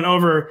PPR moment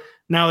over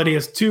now that he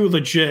has 2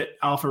 legit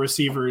alpha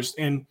receivers?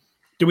 And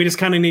do we just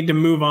kind of need to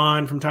move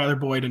on from Tyler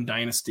Boyd in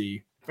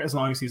Dynasty as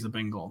long as he's a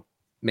Bengal?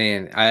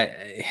 Man,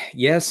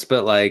 yes,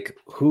 but like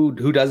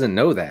who doesn't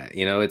know that?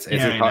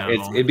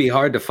 It'd be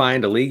hard to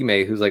find a league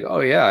mate who's like,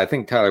 oh yeah, I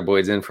think Tyler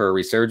Boyd's in for a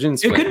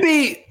resurgence. It could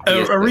be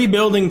a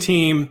rebuilding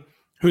team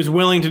who's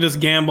willing to just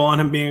gamble on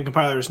him being a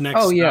compiler's next.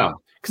 Oh yeah,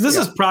 because this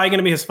is probably going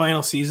to be his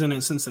final season in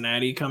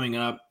Cincinnati coming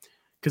up.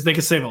 Because they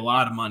could save a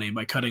lot of money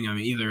by cutting him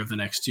either of the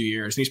next 2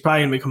 years. And he's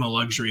probably going to become a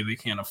luxury they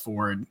can't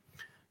afford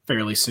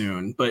fairly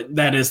soon. But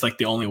that is like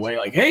the only way.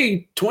 Like,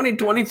 hey,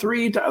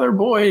 2023 Tyler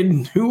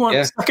Boyd, who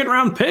wants a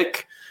second-round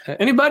pick?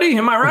 Anybody?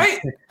 Am I right?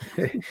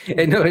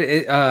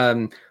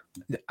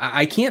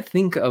 I can't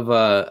think of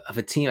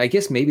a team. I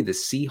guess maybe the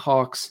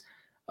Seahawks,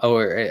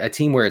 or a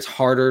team where it's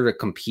harder to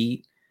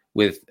compete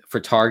for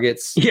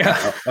targets.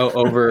 Yeah,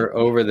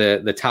 over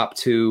the top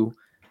 2.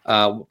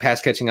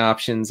 Pass catching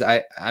options.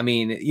 I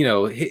mean,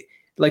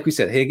 like we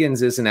said,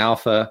 Higgins is an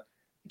alpha.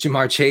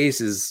 Jamar Chase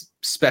is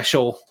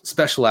special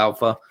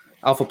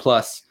alpha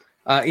plus.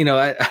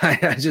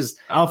 I just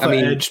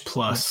edge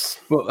plus.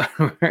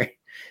 Right.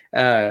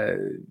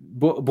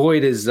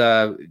 Boyd is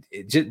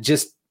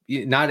just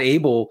not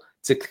able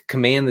to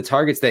command the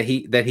targets that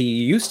he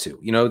used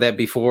to. That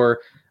before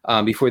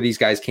these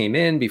guys came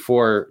in,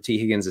 before T.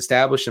 Higgins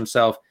established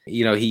himself,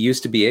 he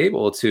used to be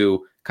able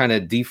to kind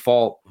of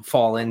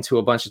fall into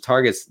a bunch of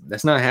targets.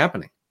 That's not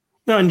happening.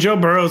 No, and Joe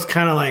Burrow's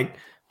kind of like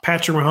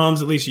Patrick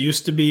Mahomes at least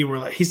used to be, where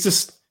like he's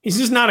just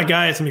not a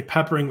guy that's gonna be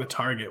peppering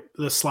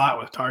the slot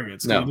with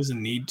targets. No. He doesn't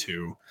need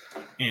to.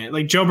 And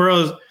like Joe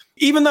Burrow's,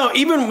 even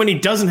when he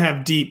doesn't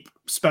have deep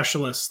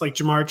specialists like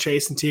Jamar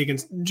Chase and T.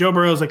 Higgins, Joe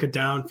Burrow's like a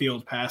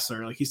downfield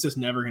passer. Like he's just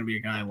never gonna be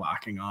a guy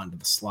locking on to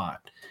the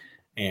slot.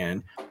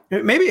 And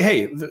maybe,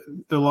 hey,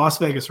 the Las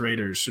Vegas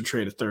Raiders should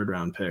trade a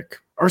 3rd-round pick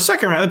or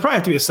 2nd round. It'd probably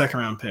have to be a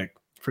 2nd-round pick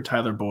for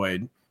Tyler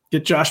Boyd,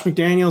 Get Josh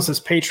McDaniels as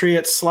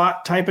Patriot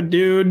slot type of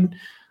dude.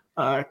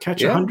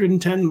 Catch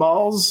 110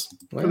 balls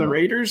for the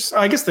Raiders.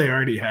 I guess they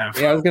already have.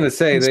 Yeah, I was going to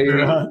say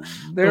they're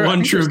the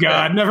one true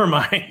God. Never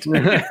mind.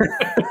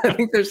 I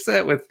think they're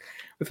set with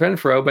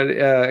Renfro,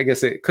 but I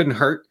guess it couldn't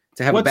hurt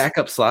to have a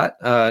backup slot.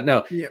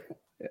 No. Yeah.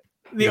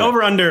 The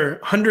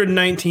over-under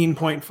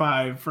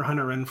 119.5 for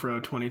Hunter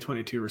Renfro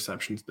 2022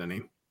 receptions,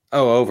 Denny.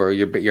 Oh, over.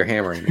 You're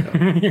hammering.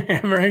 You're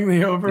hammering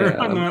the over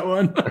on that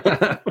one.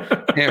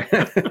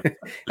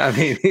 I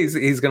mean,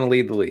 he's going to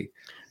lead the league.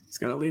 He's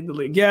going to lead the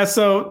league. Yeah,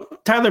 so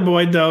Tyler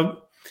Boyd,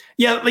 though,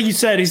 yeah, like you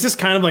said, he's just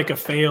kind of like a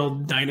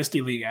failed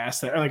dynasty league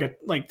asset.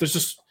 Like there's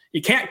just,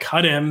 you can't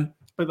cut him,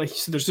 but like you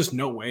said, there's just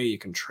no way you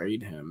can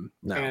trade him.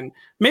 No. And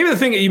maybe the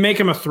thing that you make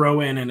him a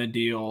throw-in in a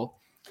deal,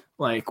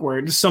 like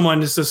where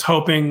someone is just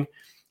hoping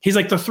he's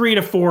like the 3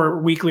 to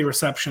 4 weekly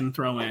reception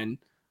throw-in,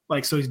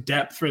 like so he's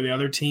depth for the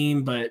other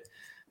team. But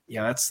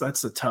yeah,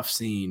 that's a tough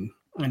scene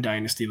in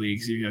dynasty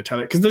leagues. You know,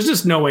 Tyler, because there's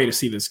just no way to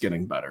see this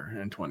getting better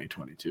in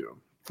 2022.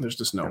 There's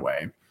just no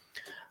way.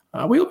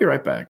 We'll be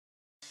right back.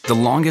 The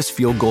longest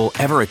field goal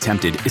ever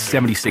attempted is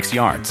 76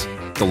 yards.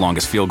 The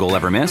longest field goal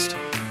ever missed?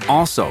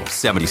 Also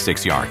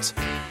 76 yards.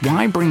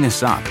 Why bring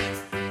this up?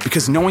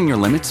 Because knowing your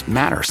limits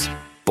matters,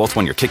 both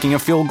when you're kicking a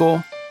field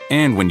goal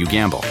and when you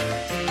gamble.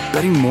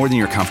 Betting more than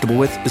you're comfortable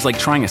with is like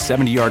trying a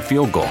 70-yard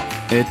field goal.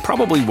 It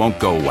probably won't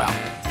go well.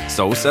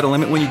 So set a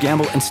limit when you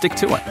gamble and stick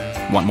to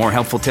it. Want more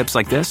helpful tips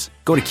like this?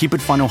 Go to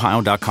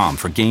keepitfunohio.com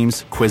for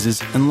games,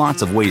 quizzes, and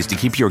lots of ways to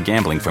keep your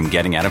gambling from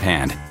getting out of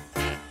hand.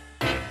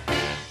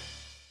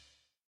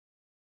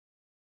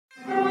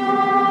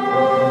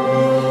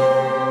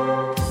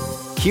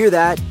 Hear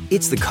that?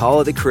 It's the call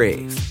of the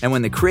Crave. And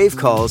when the Crave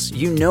calls,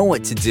 you know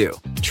what to do.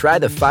 Try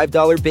the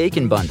 $5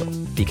 Bacon Bundle.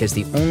 Because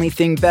the only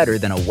thing better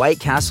than a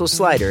White Castle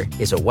slider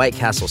is a White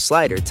Castle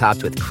slider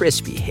topped with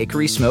crispy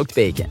hickory smoked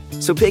bacon.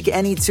 So pick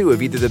any two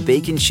of either the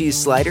Bacon Cheese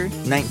Slider,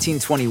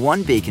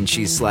 1921 Bacon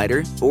Cheese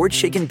Slider, or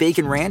Chicken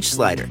Bacon Ranch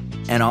Slider.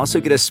 And also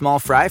get a small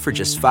fry for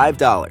just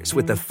 $5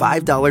 with the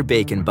 $5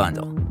 Bacon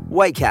Bundle.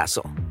 White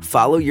Castle.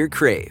 Follow your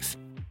Crave.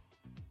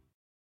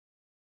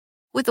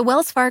 With the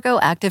Wells Fargo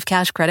Active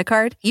Cash Credit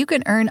Card, you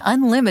can earn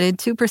unlimited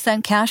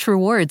 2% cash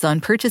rewards on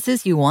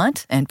purchases you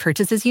want and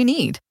purchases you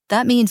need.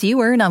 That means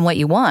you earn on what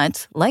you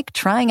want, like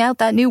trying out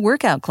that new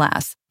workout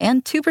class,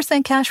 and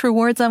 2% cash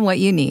rewards on what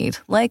you need,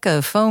 like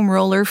a foam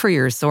roller for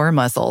your sore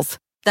muscles.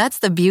 That's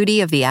the beauty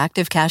of the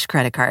Active Cash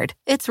Credit Card.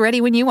 It's ready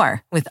when you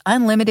are, with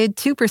unlimited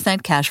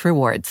 2% cash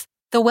rewards.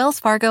 The Wells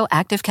Fargo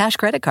Active Cash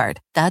Credit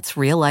Card. That's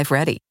real life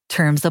ready.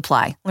 Terms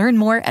apply. Learn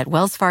more at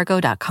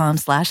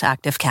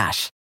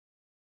wellsfargo.com/activecash.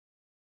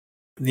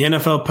 The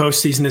NFL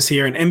postseason is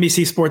here, and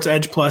NBC Sports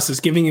Edge Plus is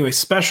giving you a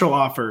special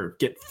offer.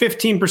 Get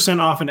 15%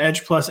 off an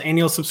Edge Plus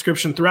annual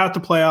subscription throughout the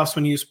playoffs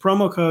when you use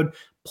promo code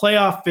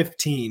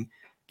PLAYOFF15.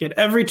 Get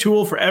every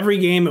tool for every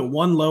game at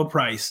one low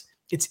price.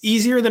 It's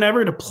easier than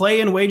ever to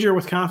play and wager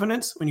with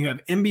confidence when you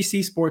have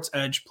NBC Sports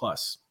Edge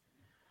Plus.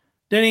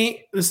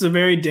 Denny, this is a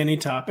very Denny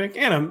topic,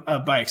 and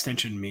by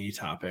extension, me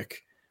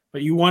topic.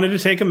 But you wanted to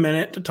take a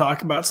minute to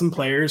talk about some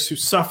players who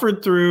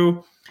suffered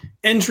through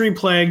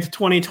injury-plagued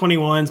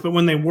 2021s, but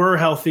when they were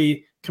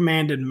healthy,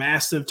 commanded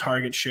massive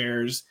target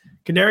shares.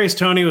 Kadarius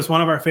Toney was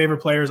one of our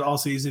favorite players all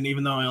season,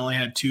 even though he only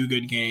had 2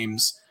 good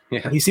games.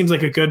 Yeah. He seems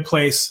like a good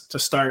place to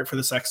start for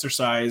this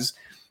exercise.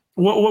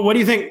 What do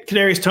you think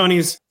Kadarius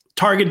Toney's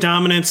target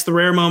dominance, the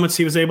rare moments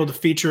he was able to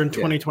feature in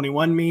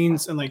 2021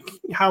 means, and like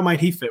how might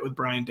he fit with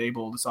Brian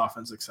Daboll, this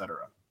offense, et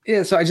cetera?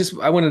 Yeah, so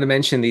I wanted to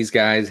mention these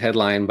guys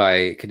headlined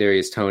by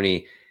Kadarius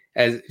Toney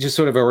as just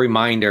sort of a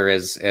reminder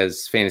as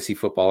fantasy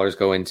footballers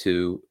go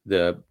into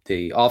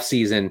the off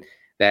season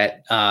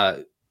that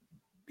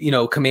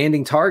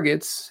commanding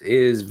targets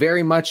is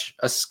very much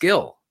a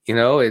skill. There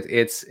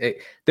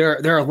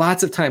are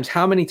lots of times.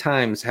 How many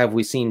times have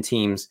we seen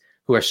teams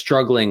who are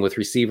struggling with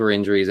receiver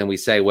injuries and we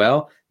say,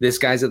 well, this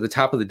guy's at the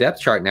top of the depth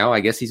chart now, I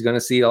guess he's going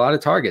to see a lot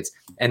of targets,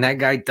 and that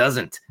guy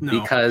doesn't.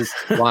 No. Because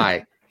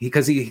why?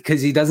 Because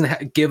he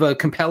doesn't give a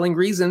compelling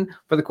reason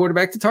for the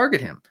quarterback to target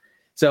him.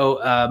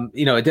 So,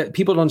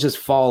 people don't just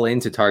fall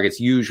into targets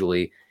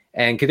usually.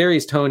 And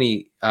Kadarius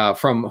Toney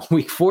from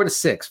week 4 to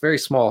 6, very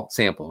small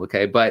sample,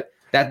 okay? But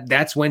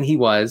that's when he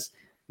was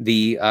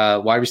the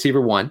wide receiver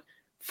 1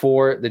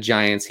 for the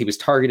Giants. He was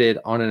targeted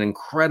on an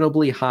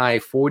incredibly high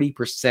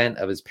 40%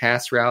 of his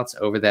pass routes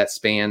over that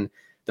span,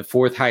 the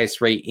 4th highest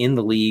rate in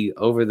the league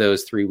over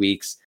those 3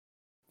 weeks.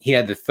 He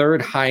had the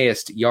 3rd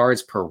highest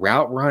yards per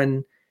route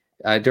run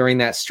during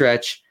that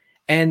stretch.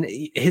 And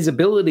his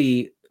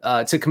ability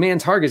to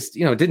command targets,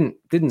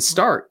 didn't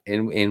start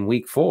in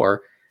week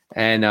 4,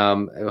 and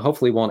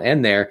hopefully won't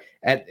end there.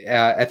 At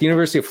the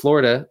University of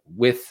Florida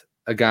with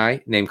a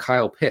guy named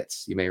Kyle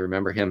Pitts, you may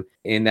remember him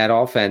in that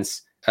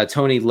offense.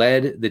 Toney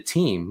led the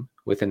team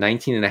with a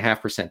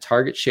 19.5%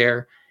 target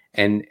share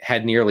and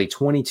had nearly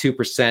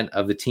 22%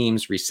 of the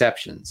team's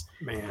receptions,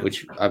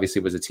 which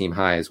obviously was a team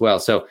high as well.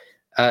 So,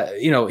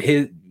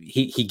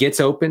 he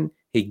gets open,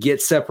 he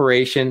gets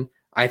separation.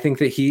 I think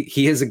that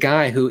he is a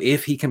guy who,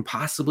 if he can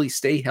possibly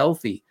stay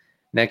healthy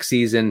next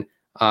season,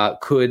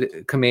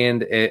 could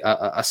command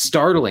a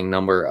startling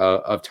number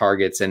of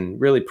targets and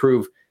really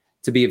prove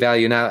to be a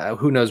value. Now,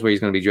 who knows where he's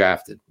going to be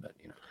drafted? But,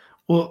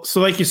 Well,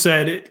 so like you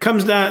said, it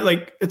comes down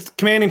it's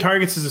commanding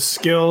targets is a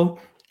skill,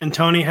 and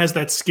Toney has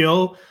that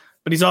skill,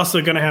 but he's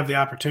also going to have the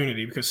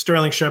opportunity because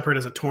Sterling Shepard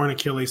has a torn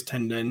Achilles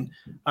tendon.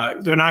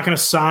 They're not going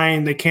to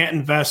sign. They can't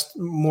invest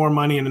more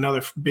money in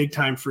another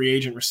big-time free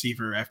agent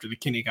receiver after the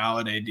Kenny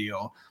Golladay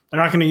deal. They're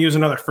not going to use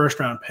another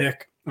first-round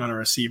pick on a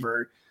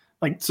receiver.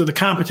 So the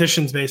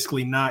competition's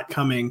basically not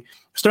coming.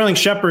 Sterling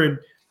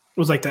Shepard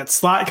was like that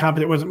slot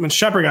competition. When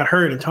Shepard got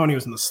hurt and Toney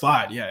was in the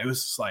slot, it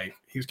was just like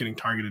he was getting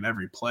targeted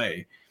every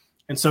play.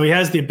 And so he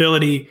has the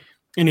ability,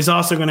 and he's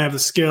also going to have the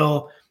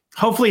skill.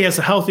 Hopefully he has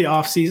a healthy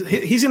offseason.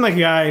 He seemed like a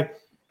guy,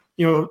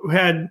 who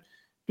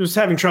was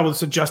having trouble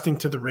just adjusting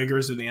to the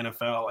rigors of the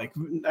NFL. Like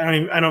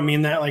I don't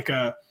mean that like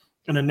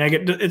in a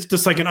negative. It's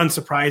just like an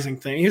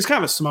unsurprising thing. He was kind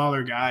of a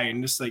smaller guy,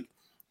 and just like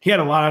he had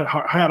a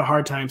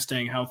hard time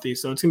staying healthy.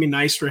 So it's gonna be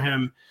nice for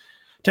him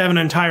to have an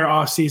entire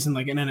offseason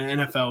like in an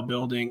NFL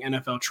building,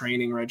 NFL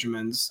training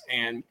regimens,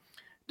 and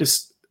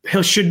just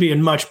he should be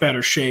in much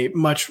better shape,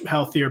 much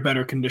healthier,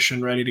 better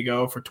condition, ready to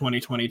go for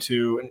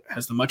 2022, and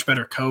has the much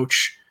better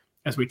coach,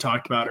 as we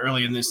talked about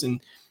early in this. And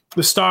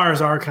the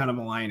stars are kind of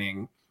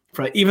aligning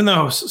for, even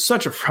though it was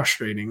such a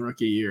frustrating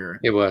rookie year.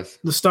 It was.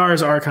 The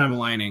stars are kind of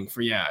aligning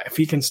for, if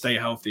he can stay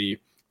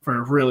healthy for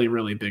a really,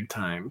 really big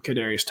time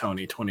Kadarius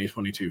Toney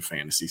 2022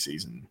 fantasy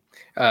season.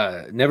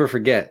 Never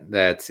forget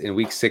that in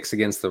week 6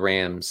 against the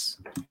Rams,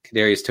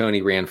 Kadarius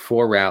Toney ran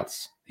 4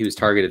 routes. He was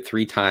targeted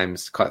 3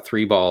 times, caught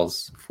 3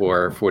 balls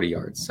for 40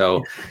 yards.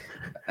 So,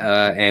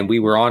 and we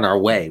were on our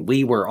way.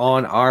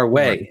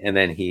 Right. And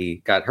then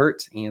he got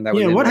hurt. And that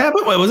was what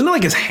happened? Wasn't it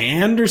like his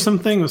hand or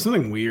something? It was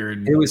something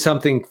weird. It was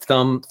something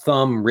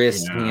thumb,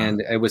 wrist,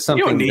 hand. It was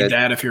something. You don't need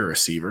that if you're a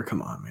receiver.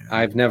 Come on, man.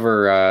 I've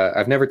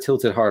never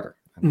tilted harder.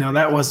 No,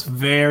 that was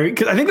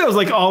because I think that was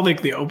like all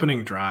like the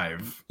opening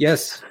drive.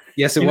 Yes,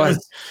 it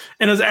was.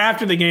 And it was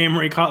after the game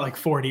where he caught like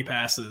 40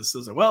 passes. So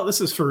I was like, well,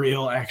 this is for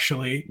real,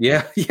 actually.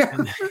 Yeah.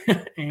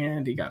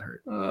 And he got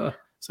hurt.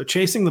 So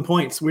chasing the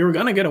points, we were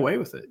going to get away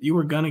with it. You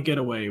were going to get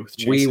away with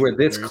chasing. We were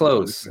this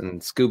close,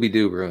 and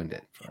Scooby-Doo ruined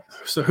it.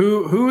 So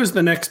who is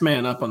the next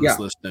man up on this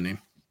list, Denny?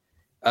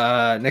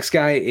 Next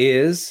guy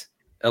is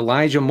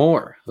Elijah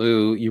Moore,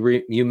 who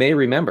you may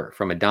remember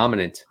from a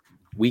dominant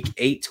Week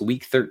 8 to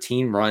Week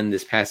 13 run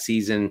this past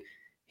season.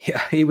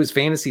 He was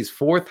fantasy's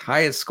 4th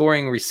highest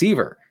scoring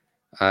receiver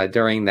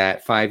during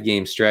that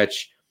 5-game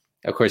stretch.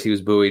 Of course, he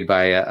was buoyed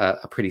by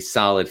a pretty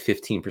solid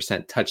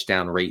 15%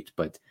 touchdown rate,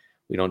 but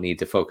we don't need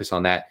to focus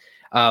on that.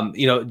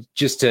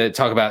 Just to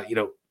talk about,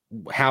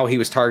 how he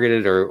was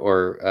targeted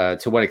or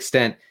to what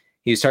extent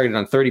he was targeted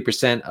on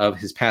 30% of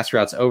his pass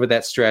routes over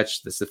that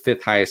stretch. That's the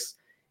 5th highest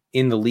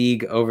in the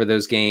league over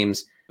those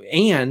games.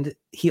 And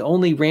he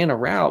only ran a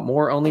route.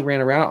 Moore only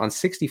ran a route on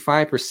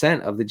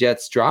 65% of the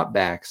Jets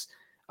dropbacks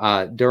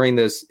during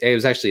those. It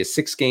was actually a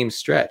 6-game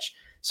stretch.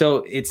 So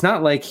it's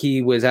not like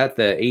he was at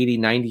the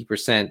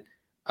 80-90%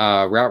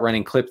 route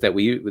running clip that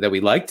we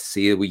like to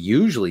see, that we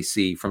usually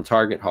see from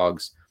target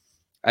hogs.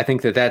 I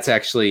think that's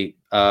actually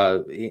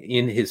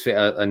in his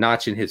a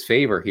notch in his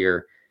favor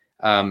here.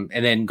 And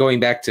then going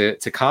back to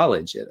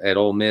college at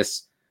Ole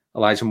Miss,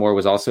 Elijah Moore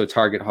was also a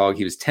target hog.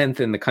 He was 10th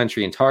in the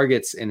country in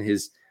targets in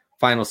his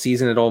final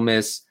season at Ole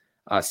Miss,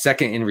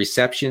 2nd in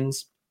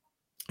receptions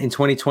in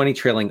 2020,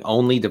 trailing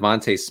only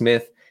Devontae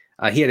Smith.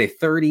 He had a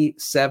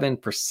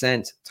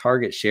 37%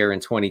 target share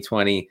in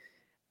 2020.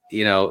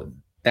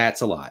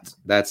 That's a lot.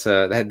 That's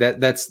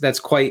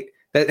quite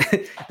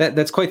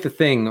the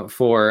thing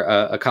for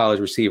a college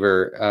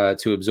receiver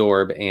to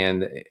absorb.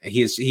 And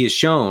he has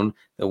shown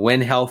that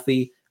when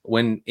healthy,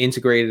 when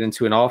integrated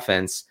into an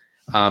offense,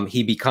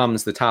 he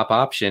becomes the top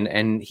option.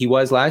 And he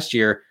was last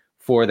year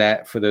for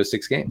those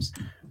 6 games.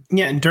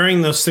 Yeah, and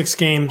during those 6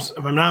 games,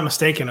 if I'm not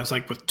mistaken, it was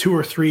like with 2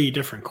 or 3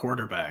 different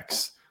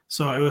quarterbacks.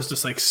 So it was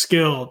just like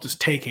skill just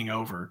taking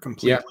over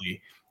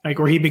completely, like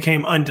where he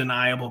became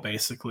undeniable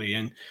basically.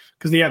 And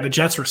because the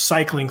Jets were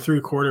cycling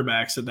through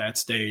quarterbacks at that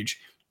stage,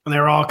 and they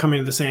were all coming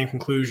to the same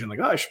conclusion, like,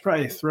 I should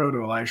probably throw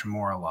to Elijah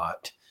Moore a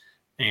lot.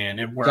 And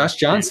it worked. Josh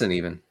Johnson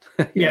even.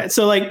 Yeah.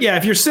 So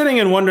if you're sitting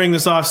and wondering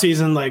this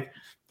offseason, like,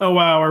 oh,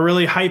 wow, we're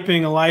really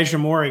hyping Elijah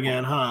Moore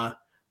again, huh?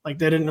 Like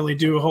they didn't really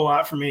do a whole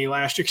lot for me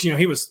last year. Because,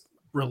 he was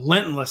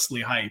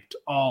relentlessly hyped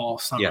all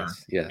summer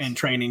in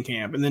training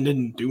camp and then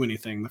didn't do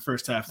anything the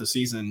first half of the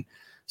season.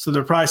 So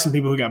there are probably some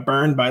people who got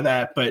burned by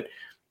that. But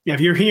if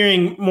you're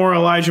hearing more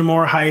Elijah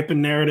Moore hype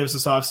and narratives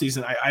this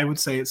offseason, I would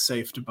say it's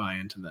safe to buy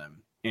into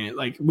them. And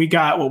we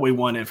got what we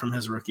wanted from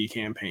his rookie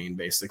campaign,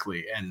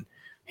 basically. And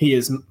he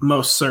is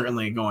most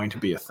certainly going to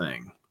be a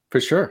thing. For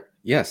sure.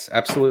 Yes,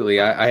 absolutely.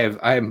 I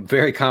am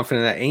very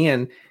confident in that.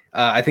 And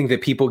I think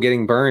that people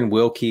getting burned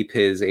will keep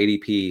his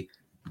ADP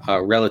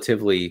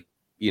relatively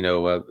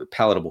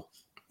palatable.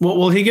 Well,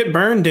 will he get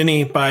burned,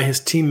 Denny, by his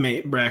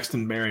teammate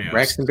Braxton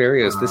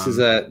Berrios?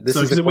 This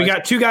is we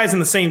got 2 guys in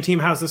the same team.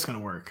 How's this going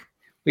to work?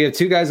 We have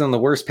two guys on the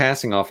worst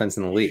passing offense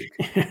in the league.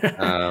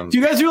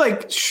 You guys are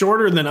like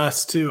shorter than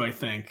us too, I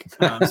think.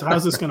 So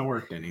how's this going to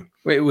work, Denny?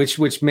 Wait,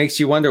 which makes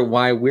you wonder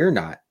why we're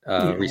not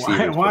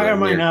receivers. Why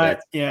am I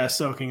not?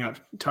 Soaking up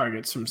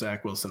targets from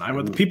Zach Wilson.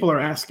 The people are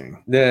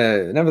asking.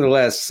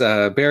 Nevertheless,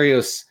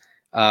 Berrios,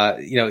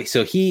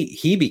 so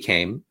he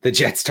became the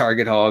Jets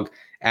target hog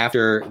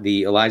after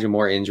the Elijah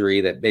Moore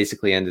injury that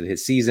basically ended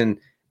his season.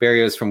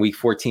 Berrios from week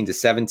 14 to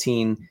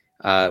 17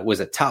 was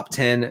a top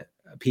 10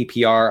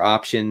 PPR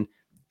option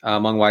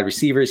among wide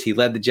receivers. He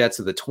led the Jets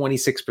with a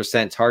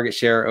 26% target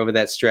share over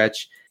that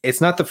stretch.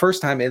 It's not the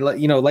first time,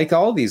 like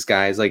all these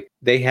guys, like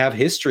they have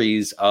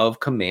histories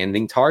of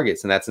commanding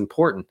targets, and that's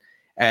important.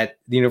 At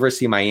the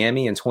University of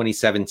Miami in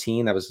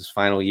 2017, that was his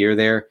final year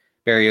there,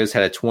 Berrios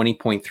had a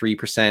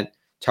 20.3%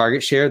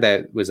 target share.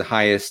 That was the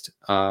highest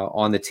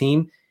on the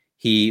team.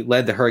 He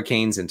led the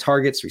Hurricanes in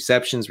targets,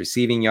 receptions,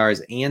 receiving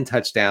yards, and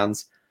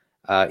touchdowns.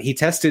 He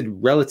tested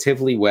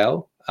relatively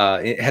well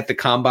at the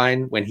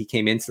combine when he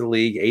came into the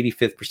league.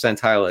 85th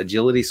percentile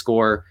agility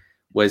score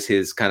was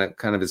his kind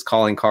of his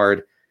calling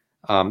card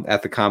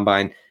at the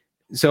combine.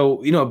 So,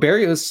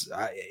 Berrios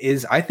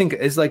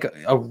is like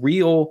a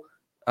real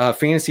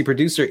fantasy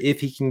producer if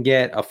he can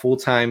get a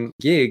full-time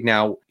gig.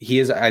 Now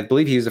I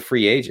believe he is a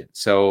free agent,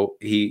 so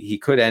he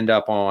could end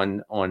up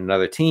on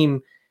another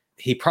team.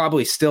 He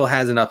probably still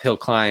has an uphill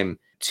climb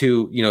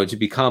to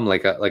become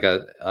like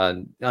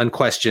an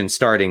unquestioned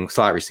starting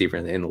slot receiver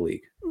in the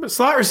league. But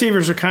slot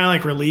receivers are kind of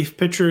like relief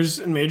pitchers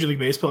in Major League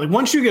Baseball. Like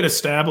once you get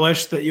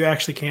established that you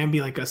actually can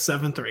be like a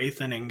 7th or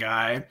 8th inning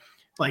guy,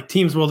 like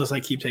teams will just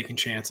like keep taking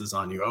chances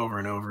on you over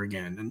and over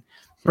again. And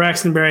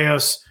Braxton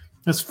Berrios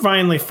has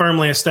finally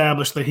firmly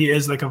established that he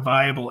is like a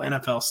viable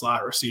NFL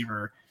slot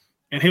receiver.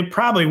 And he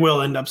probably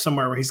will end up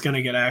somewhere where he's going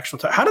to get actual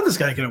time. How did this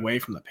guy get away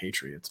from the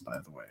Patriots, by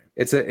the way?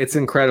 It's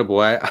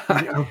incredible.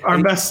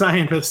 Our best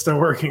scientists are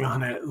working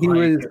on it.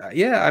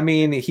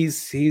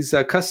 He's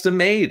custom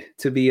made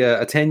to be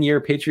a 10-year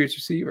Patriots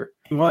receiver.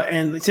 Well,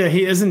 and so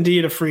he is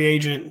indeed a free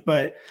agent,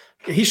 but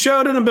he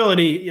showed an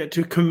ability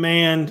to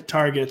command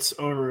targets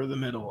over the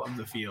middle of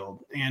the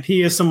field. And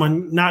he is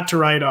someone not to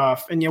write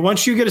off. And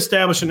once you get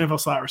established an NFL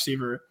slot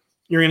receiver,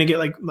 you're going to get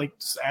like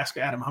just ask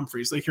Adam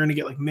Humphries, like you're going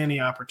to get like many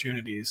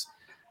opportunities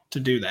to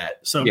do that.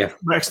 So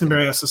Braxton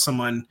Berrios is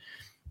someone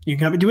you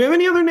can have. Do we have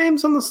any other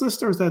names on this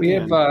list, or is that we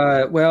have?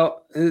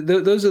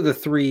 Those are the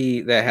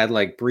three that had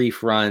like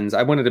brief runs.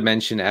 I wanted to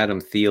mention Adam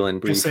Thielen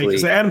briefly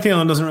because Adam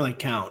Thielen doesn't really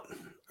count,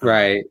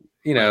 right?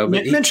 But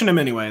mention him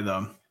anyway,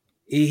 though.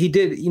 He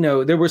did.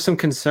 There were some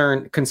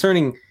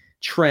concerning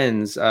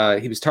trends.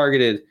 He was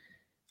targeted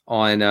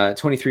on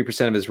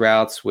 23% of his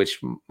routes,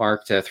 which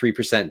marked a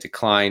 3%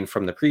 decline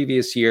from the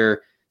previous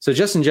year. So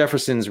Justin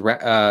Jefferson's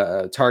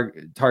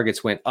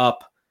targets went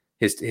up.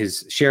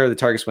 His share of the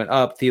targets went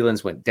up.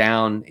 Thielen's went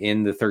down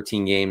in the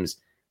 13 games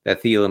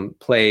that Thielen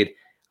played.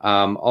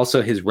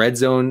 Also,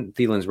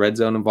 Thielen's red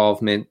zone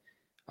involvement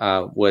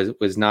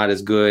was not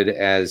as good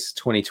as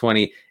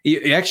 2020.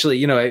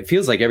 Actually, it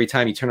feels like every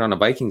time you turn on a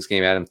Vikings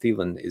game, Adam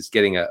Thielen is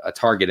getting a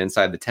target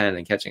inside the 10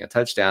 and catching a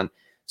touchdown.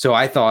 So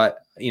I thought,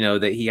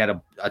 that he had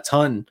a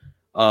ton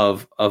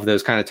of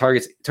those kind of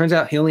targets. It turns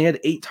out he only had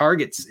 8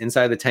 targets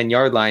inside the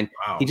 10-yard line.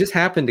 Wow. He just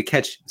happened to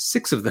catch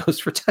 6 of those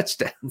for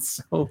touchdowns.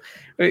 So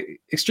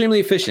extremely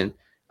efficient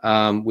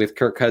with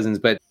Kirk Cousins.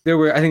 But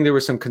I think there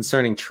were some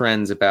concerning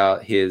trends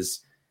about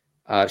his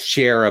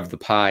share of the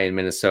pie in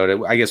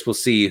Minnesota. I guess we'll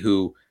see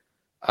who,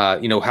 how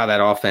that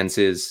offense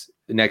is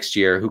next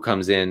year, who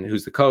comes in,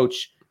 who's the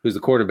coach, who's the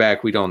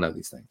quarterback. We don't know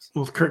these things.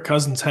 Well, Kirk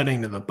Cousins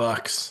heading to the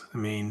Bucs,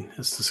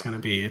 it's just going to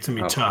be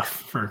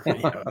tough for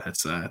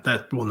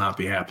that will not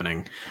be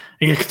happening.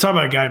 You can talk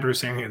about a guy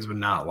Bruce Arians would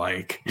not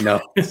like.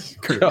 No,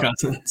 Kirk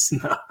Cousins.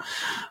 No,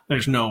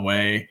 there's no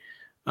way.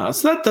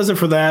 So that does it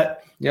for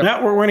that. Yep.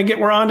 Now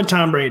we're on to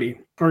Tom Brady.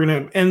 We're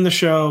going to end the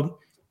show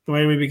the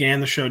way we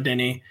began the show,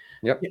 Denny.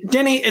 Yep.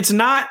 Denny, it's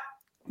not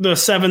the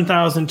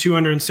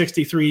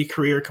 7,263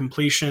 career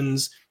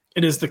completions.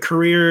 It is the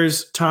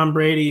careers Tom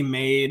Brady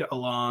made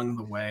along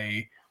the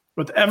way.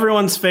 With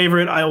everyone's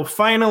favorite, I will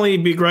finally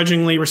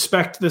begrudgingly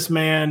respect this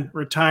man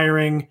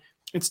retiring.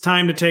 It's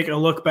time to take a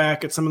look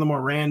back at some of the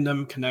more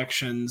random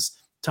connections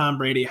Tom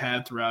Brady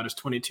had throughout his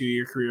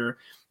 22-year career.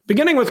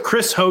 Beginning with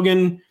Chris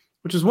Hogan,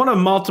 which is one of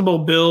multiple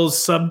Bills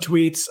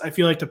subtweets I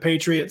feel like the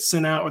Patriots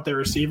sent out with their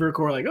receiver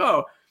core, like,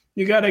 oh,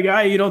 you got a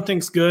guy you don't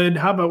think's good.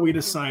 How about we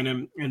just sign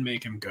him and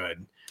make him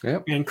good?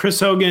 Yep. And Chris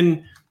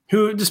Hogan,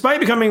 who, despite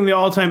becoming the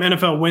all-time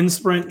NFL wind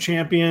sprint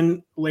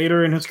champion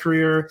later in his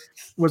career,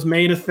 was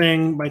made a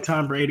thing by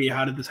Tom Brady.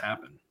 How did this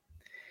happen?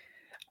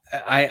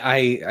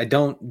 I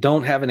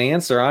don't have an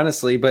answer,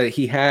 honestly, but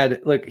he had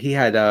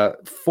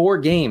 4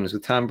 games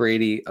with Tom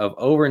Brady of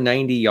over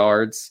 90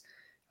 yards,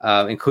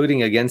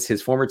 including against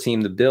his former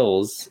team, the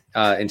Bills,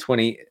 in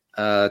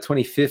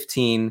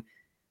 2015.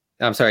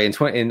 I'm sorry,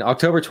 in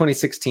October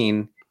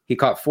 2016, he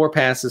caught 4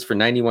 passes for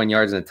 91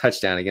 yards and a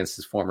touchdown against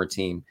his former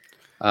team.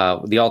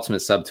 The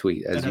ultimate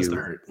subtweet,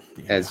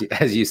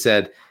 as you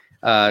said.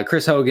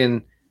 Chris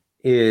Hogan,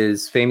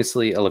 is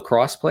famously a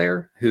lacrosse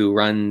player who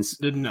runs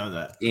Didn't know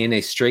that. in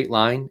a straight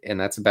line, and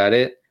that's about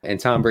it. And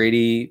Tom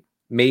Brady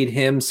made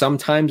him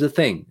sometimes a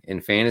thing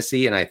in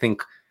fantasy, and I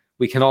think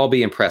we can all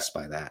be impressed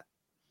by that.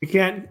 You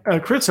can't.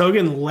 Chris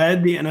Hogan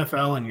led the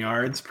NFL in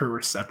yards per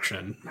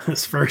reception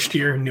his first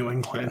year in New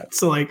England.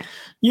 So, like,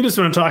 you just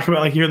want to talk about,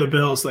 like, you're the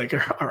Bills. Like,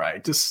 all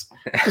right, just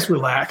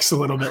relax a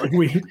little bit.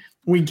 Like,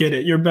 we get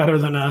it. You're better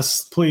than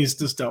us. Please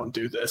just don't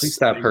do this. Please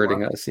stop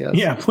hurting us. Yes.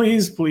 Yeah,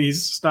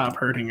 please stop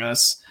hurting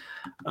us.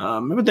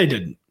 But they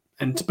didn't.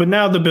 But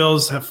now the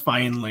Bills have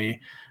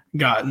finally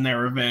gotten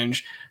their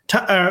revenge.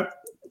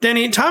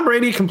 Denny, Tom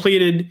Brady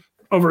completed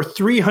over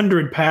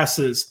 300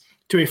 passes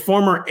to a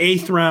former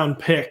 8th round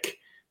pick,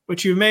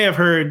 which you may have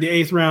heard the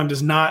 8th round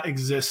does not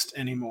exist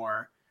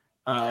anymore.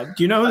 Do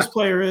you know who this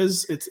player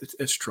is?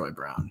 It's Troy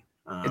Brown.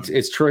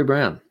 It's Troy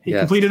Brown. He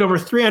completed over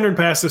 300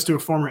 passes to a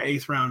former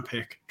 8th round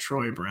pick,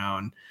 Troy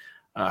Brown.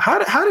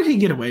 How did he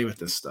get away with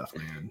this stuff,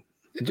 man?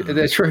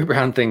 The Troy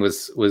Brown thing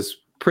was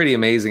pretty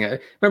amazing. I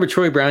remember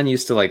Troy Brown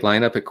used to like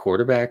line up at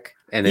quarterback.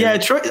 And then,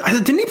 Troy,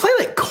 didn't he play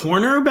like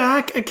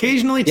cornerback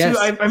occasionally too? Yes.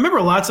 I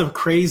remember lots of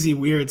crazy,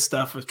 weird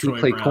stuff with Troy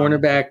Brown. He played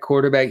cornerback,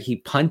 quarterback. He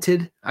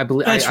punted. I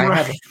believe I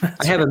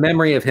have a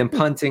memory of him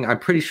punting. I'm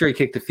pretty sure he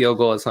kicked a field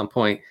goal at some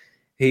point.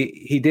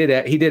 He did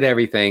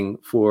everything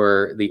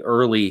for the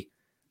early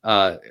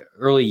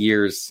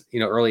years,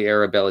 early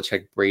era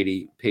Belichick,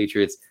 Brady,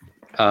 Patriots.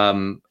 I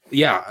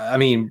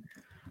mean,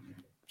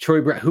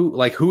 Troy Brown.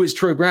 Who is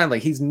Troy Brown?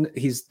 Like he's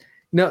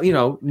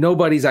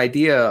nobody's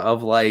idea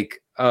of like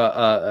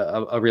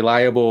a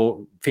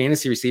reliable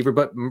fantasy receiver,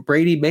 but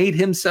Brady made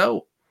him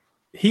so.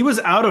 He was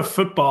out of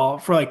football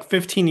for like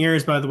 15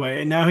 years, by the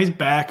way, and now he's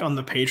back on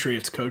the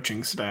Patriots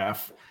coaching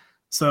staff.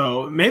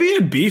 So maybe he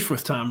had beef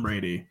with Tom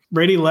Brady.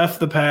 Brady left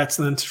the Pats,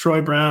 and then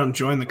Troy Brown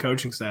joined the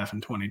coaching staff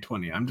in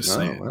 2020. I'm just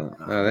saying.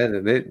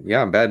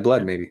 Wow. Bad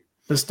blood, maybe.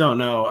 Just don't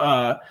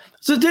know.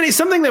 So, Denny,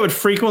 something that would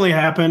frequently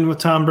happen with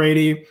Tom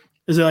Brady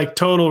is that like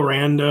total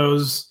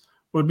randos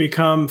would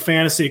become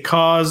fantasy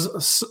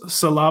cause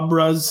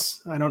celebres.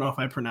 I don't know if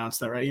I pronounced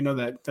that right. You know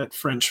that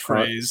French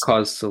phrase.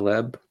 Cause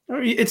celeb.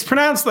 It's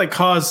pronounced like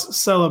cause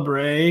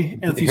celebre,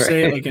 if you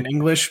say it like in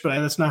English, but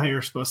that's not how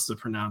you're supposed to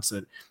pronounce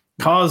it.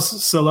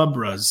 Cause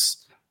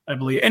celebres, I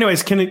believe.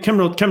 Anyways,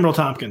 Kimbrel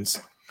Tompkins.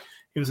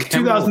 He was a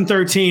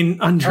 2013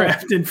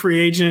 undrafted free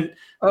agent.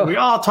 We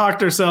all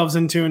talked ourselves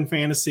into in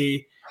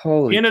fantasy.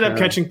 He ended up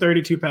catching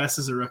 32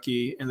 passes as a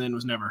rookie and then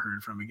was never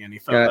heard from again. He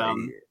fell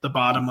down the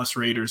bottomless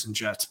Raiders and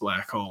Jets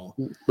black hole.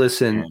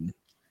 Listen,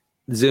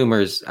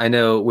 Zoomers, I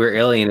know we're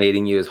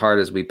alienating you as hard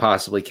as we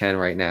possibly can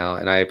right now,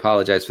 and I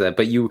apologize for that.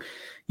 But you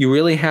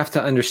really have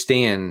to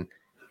understand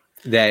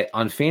that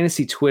on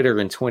fantasy Twitter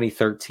in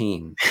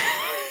 2013,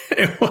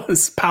 it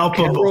was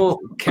palpable.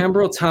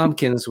 Kimbrel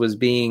Tompkins was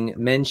being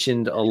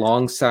mentioned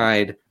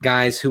alongside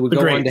guys who would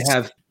go on to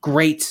have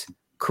great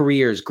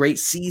careers, great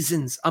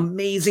seasons,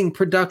 amazing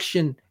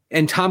production.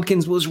 And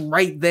Tompkins was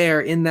right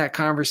there in that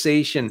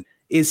conversation.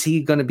 Is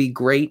he going to be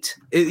great?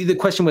 The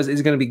question was, is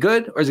it going to be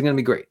good or is it going to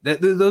be great?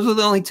 Those are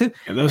the only two.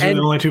 Yeah, those are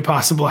the only two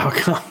possible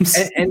outcomes.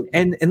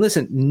 And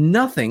listen,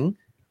 nothing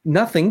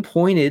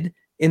pointed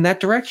in that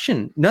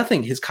direction.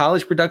 Nothing. His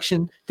college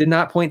production did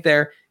not point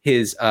there.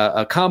 His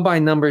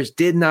combine numbers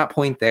did not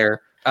point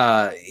there.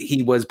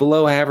 He was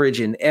below average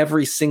in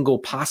every single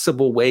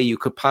possible way you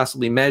could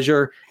possibly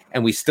measure.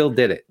 And we still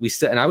did it.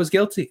 And I was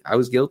guilty.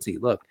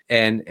 Look,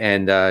 and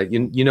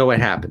you know what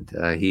happened?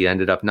 He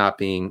ended up not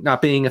being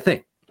a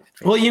thing.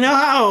 Well, you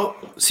know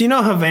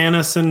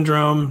Havana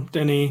syndrome,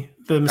 Denny,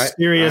 the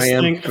mysterious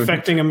thing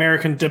affecting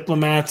American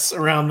diplomats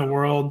around the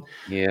world.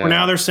 Yeah. Where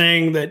now they're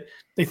saying that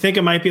they think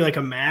it might be like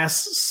a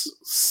mass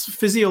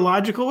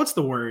physiological. What's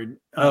the word?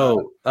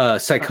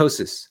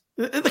 Psychosis.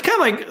 Kind of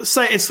like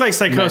it's like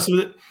psychosis.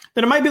 Yeah.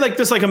 That it might be like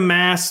this, like a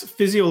mass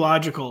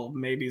physiological.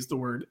 Maybe is the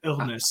word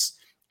illness.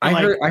 I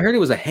heard it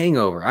was a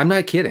hangover. I'm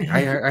not kidding.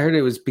 I heard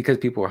it was because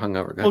people were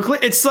hungover. Well,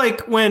 it's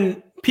like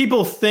when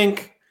people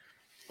think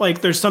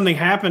like there's something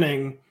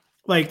happening,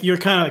 like you're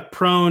kind of like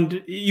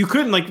prone. You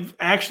couldn't like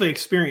actually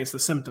experience the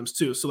symptoms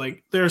too. So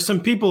like there are some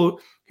people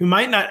who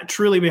might not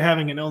truly be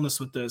having an illness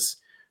with this,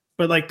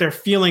 but like they're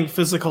feeling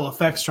physical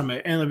effects from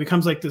it, and it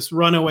becomes like this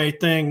runaway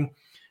thing.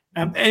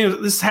 And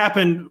this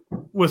happened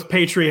with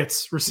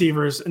Patriots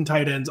receivers and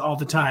tight ends all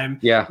the time.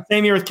 Yeah.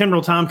 Same year with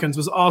Kimbrel Tompkins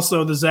was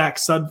also the Zach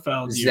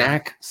Sudfeld year.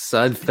 Zach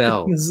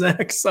Sudfeld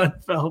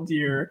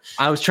year.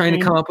 I was trying to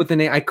come up with a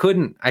name. I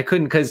couldn't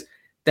because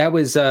that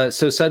was so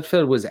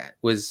Sudfeld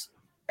was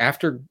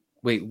after.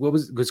 Wait,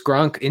 was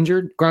Gronk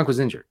injured? Gronk was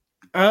injured.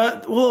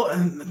 Well,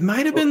 it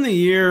might have been the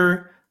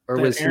year or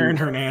that was Aaron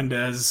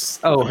Hernandez.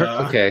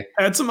 Okay.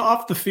 Had some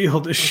off the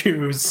field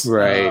issues.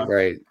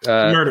 Right.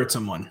 Murdered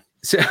someone.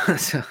 So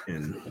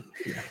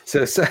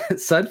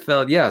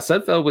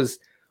Sudfeld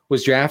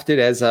was drafted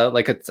as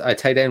a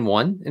tight end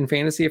 1 in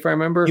fantasy, if I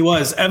remember. He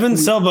was. Evan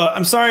Silva.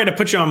 I'm sorry to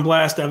put you on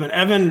blast, Evan.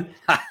 Evan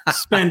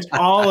spent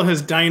all of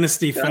his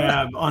dynasty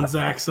fab on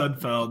Zach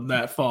Sudfeld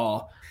that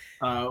fall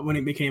when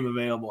he became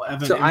available.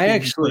 Evan. So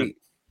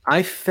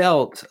I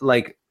felt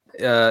like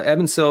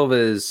Evan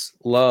Silva's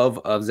love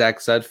of Zach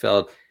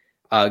Sudfeld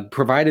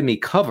provided me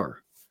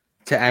cover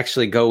to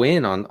actually go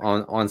in on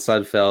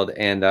Sudfeld,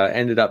 and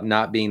ended up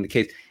not being the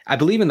case. I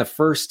believe in the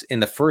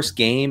first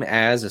game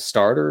as a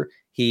starter,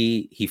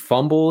 he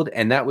fumbled,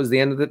 and that was the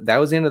end of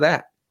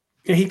that.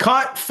 Yeah, he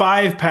caught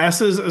 5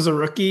 passes as a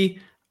rookie.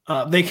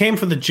 They came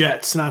for the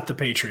Jets, not the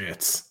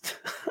Patriots.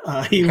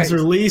 He was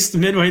released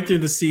midway through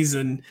the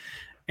season.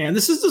 And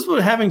this is just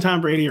what having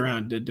Tom Brady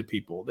around did to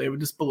people. They would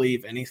just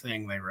believe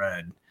anything they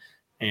read.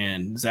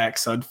 And Zach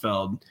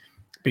Sudfeld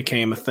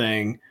became a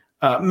thing.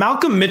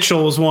 Malcolm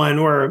Mitchell was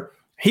one where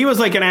he was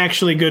like an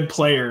actually good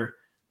player.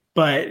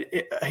 But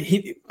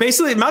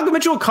Malcolm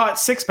Mitchell caught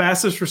 6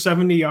 passes for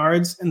 70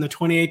 yards in the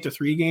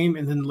 28-3 game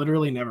and then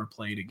literally never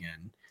played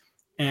again.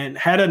 And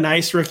had a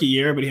nice rookie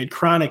year, but he had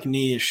chronic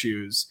knee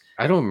issues.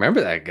 I don't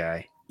remember that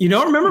guy. You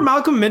don't remember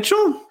Malcolm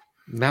Mitchell?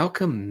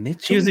 Malcolm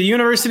Mitchell? He was a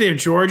University of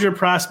Georgia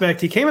prospect.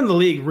 He came in the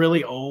league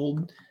really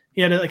old.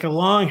 He had a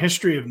long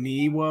history of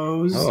knee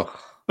woes. Oh.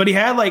 But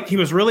he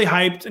was really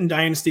hyped in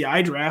Dynasty.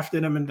 I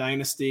drafted him in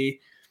Dynasty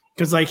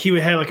because he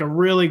had a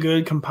really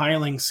good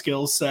compiling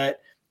skill set.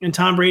 And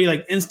Tom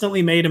Brady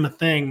instantly made him a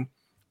thing,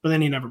 but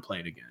then he never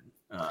played again.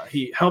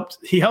 He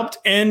helped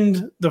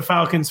end the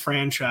Falcons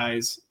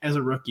franchise as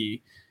a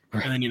rookie,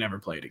 and then he never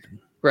played again.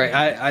 Right.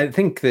 I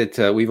think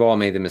that we've all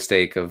made the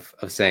mistake of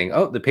saying,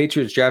 "Oh, the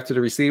Patriots drafted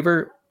a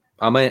receiver.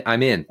 I'm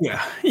in."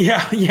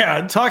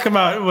 Yeah. Talk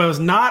about what was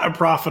not a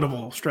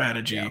profitable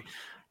strategy. Yeah.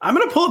 I'm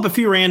going to pull up a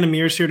few random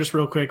years here just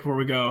real quick before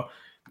we go.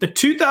 The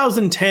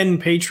 2010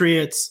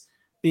 Patriots,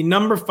 the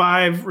number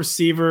 5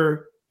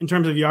 receiver in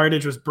terms of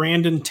yardage was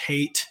Brandon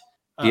Tate.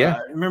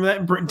 Remember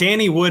that?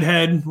 Danny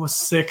Woodhead was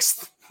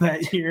 6th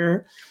that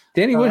year.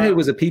 Danny Woodhead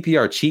was a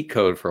PPR cheat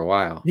code for a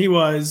while. He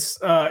was.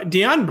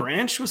 Deion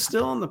Branch was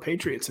still on the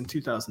Patriots in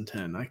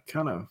 2010.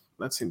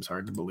 That seems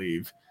hard to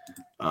believe.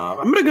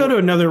 I'm going to go to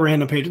another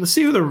random page. Let's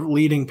see who the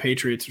leading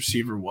Patriots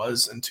receiver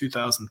was in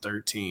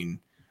 2013.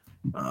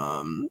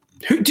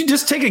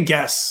 Just take a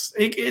guess.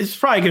 It's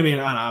probably going to be an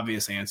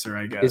obvious answer,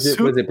 I guess.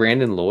 Was it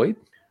Brandon Lloyd?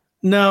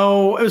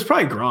 No, it was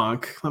probably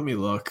Gronk. Let me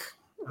look.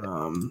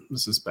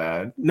 This is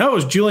bad. No, it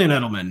was Julian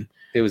Edelman.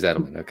 It was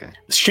Edelman. Okay.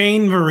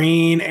 Shane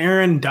Vereen,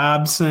 Aaron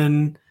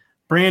Dobson,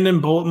 Brandon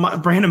Bolden.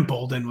 Brandon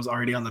Bolden was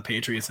already on the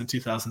Patriots in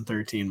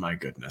 2013. My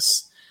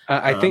goodness.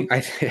 I think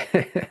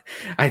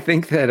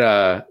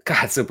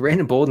that so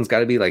Brandon Bolden's got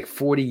to be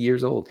 40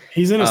 years old.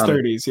 He's in his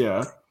 30s.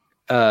 Yeah.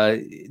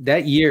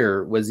 That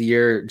year was the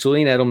year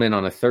Julian Edelman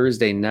on a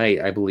Thursday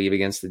night, I believe,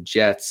 against the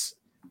Jets,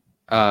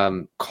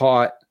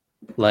 caught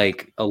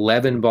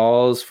 11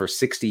 balls for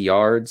 60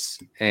 yards,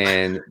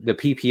 and the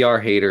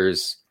PPR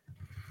haters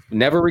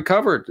never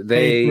recovered.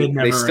 They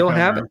still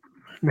haven't.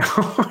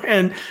 No.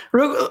 And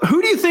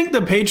who do you think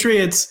the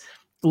Patriots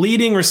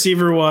leading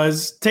receiver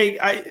was? Take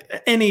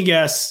any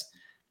guess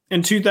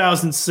in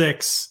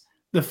 2006,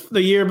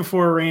 the year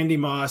before Randy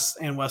Moss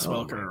and Wes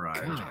Welker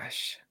arrived.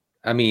 Gosh.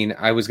 I mean,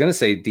 I was going to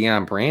say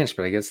Deion Branch,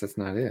 but I guess that's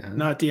not it. Huh?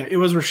 Not Deion. It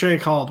was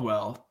Rashae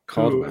Caldwell.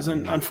 Who is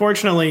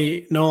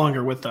unfortunately no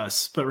longer with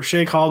us. But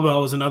Rashae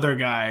Caldwell was another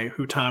guy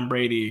who Tom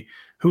Brady,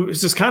 who is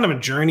just kind of a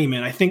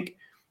journeyman. I think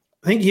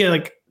he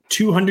had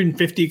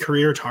 250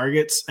 career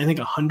targets. I think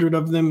 100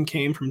 of them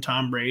came from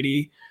Tom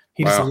Brady.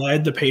 He just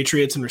led the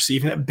Patriots in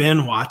receiving it.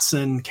 Ben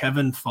Watson,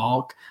 Kevin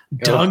Falk,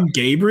 Doug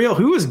Gabriel.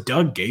 Who was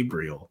Doug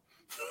Gabriel?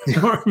 I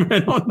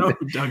don't know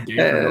who Doug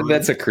Gabriel is.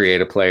 That's a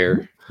creative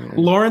player.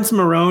 Lawrence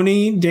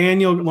Maroney,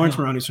 Lawrence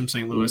Maroney's from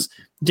St. Louis.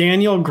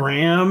 Daniel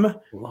Graham.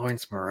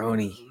 Lawrence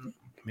Maroney.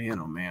 Man,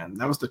 oh man.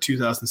 That was the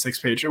 2006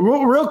 Patriots.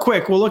 Real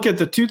quick, we'll look at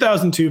the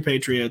 2002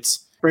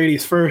 Patriots,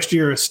 Brady's first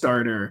year as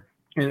starter.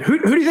 And who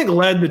do you think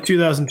led the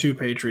 2002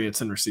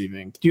 Patriots in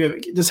receiving? Do you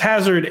have just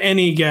hazard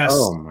any guess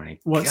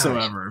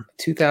whatsoever?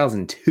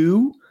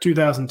 2002?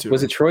 2002.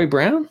 Was it Troy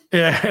Brown?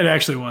 Yeah, it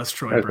actually was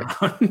Troy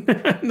Brown.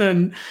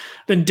 And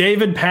then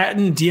David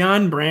Patton,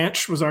 Deion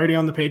Branch was already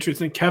on the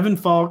Patriots, and Kevin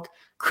Falk,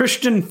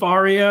 Christian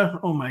Faria.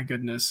 Oh my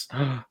goodness.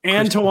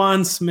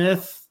 Antoine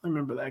Smith. I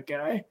remember that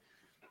guy.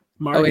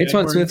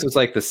 Antoine Smith was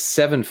the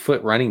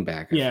 7-foot running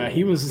back. Yeah,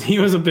 he was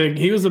a big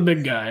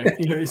guy.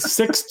 He's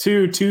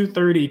 6'2",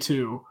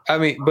 232. I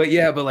mean, but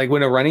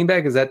when a running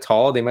back is that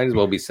tall, they might as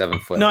well be 7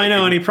 foot. No, I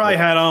know, and he probably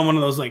had on one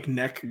of those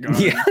neck guards.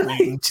 Yeah,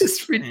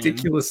 just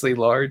ridiculously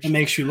large. It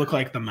makes you look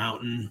like the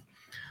mountain.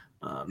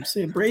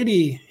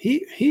 Brady,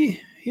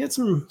 he had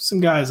some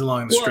guys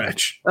along the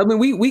stretch. I mean,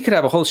 we could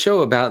have a whole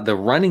show about the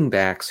running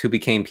backs who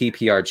became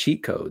PPR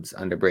cheat codes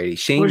under Brady.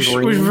 Was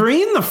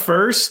Vereen the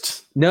first?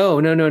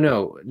 No.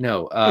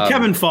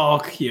 Kevin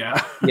Falk,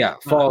 yeah. Yeah,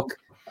 Falk,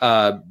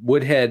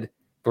 Woodhead,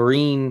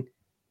 Vereen,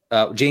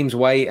 James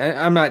White.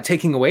 I'm not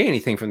taking away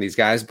anything from these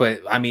guys,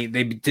 but I mean,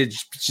 they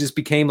just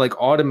became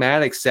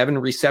automatic 7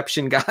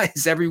 reception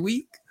guys every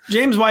week.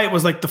 James White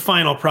was the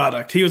final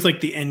product. He was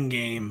the end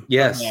game.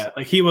 Yes.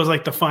 He was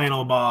the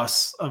final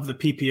boss of the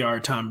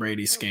PPR Tom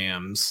Brady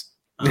scams.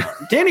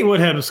 Danny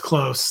Woodhead was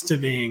close to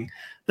being,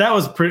 that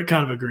was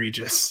kind of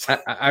egregious.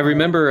 I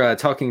remember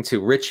talking to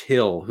Rich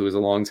Hill, who was a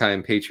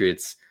longtime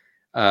Patriots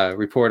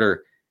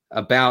reporter,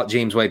 about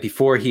James White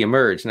before he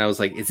emerged. And I was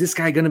like, is this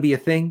guy going to be a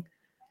thing?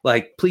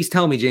 Like, please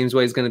tell me James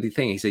White is going to be a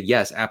thing. He said,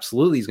 yes,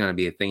 absolutely. He's going to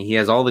be a thing. He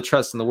has all the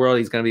trust in the world.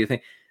 He's going to be a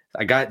thing.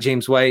 I got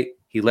James White.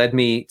 He led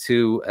me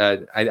to,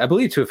 I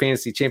believe, to a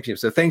fantasy championship.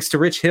 So thanks to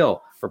Rich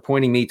Hill for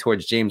pointing me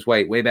towards James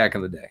White way back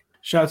in the day.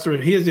 Shouts to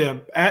he is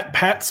at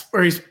Pat's,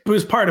 or he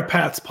was part of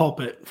Pat's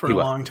Pulpit for a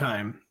long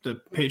time. The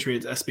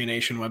Patriots SB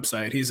Nation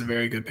website. He's a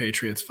very good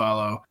Patriots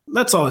follow.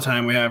 That's all the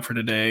time we have for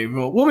today.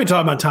 We'll be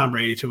talking about Tom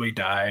Brady till we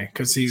die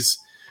because he's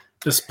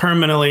just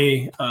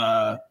permanently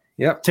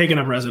taking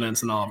up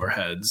residence in all of our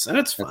heads, and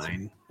it's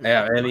fine.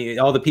 Yeah, I mean,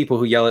 all the people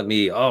who yell at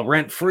me,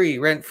 rent free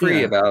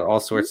about all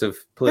sorts of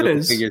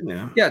political figures.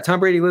 Yeah, Tom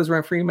Brady lives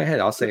rent free in my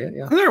head. I'll say it.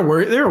 Yeah, there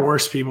are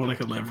worse people that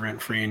could live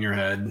rent free in your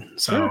head.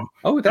 So,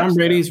 Tom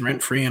Brady's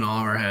rent free in all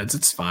of our heads.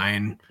 It's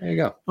fine. There you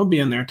go. He'll be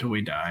in there till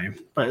we die.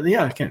 But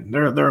yeah, again,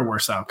 there are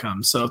worse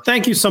outcomes. So,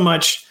 thank you so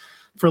much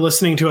for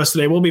listening to us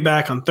today. We'll be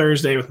back on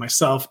Thursday with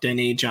myself,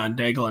 Denny, John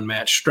Daigle, and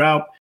Matt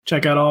Stroup.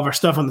 Check out all of our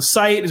stuff on the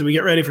site as we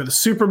get ready for the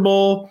Super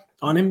Bowl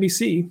on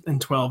NBC in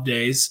 12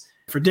 days.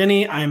 For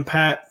Denny, I'm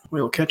Pat.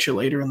 We'll catch you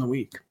later in the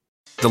week.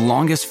 The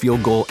longest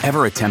field goal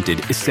ever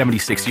attempted is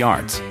 76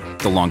 yards.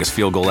 The longest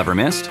field goal ever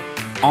missed?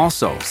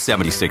 Also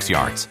 76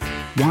 yards.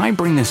 Why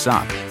bring this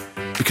up?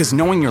 Because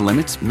knowing your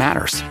limits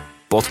matters,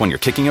 both when you're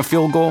kicking a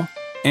field goal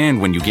and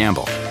when you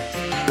gamble.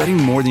 Betting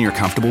more than you're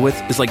comfortable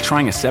with is like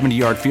trying a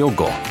 70-yard field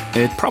goal.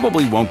 It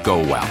probably won't go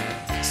well.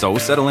 So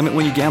set a limit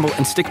when you gamble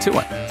and stick to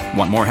it.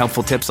 Want more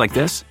helpful tips like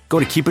this? Go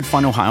to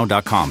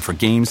keepitfunohio.com for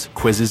games,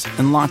 quizzes,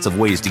 and lots of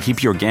ways to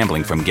keep your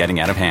gambling from getting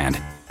out of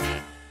hand.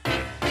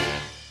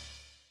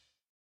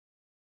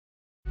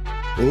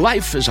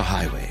 Life is a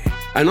highway,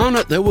 and on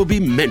it there will be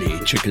many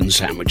chicken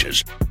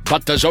sandwiches.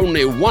 But there's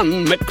only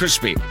one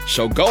McCrispy.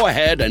 So go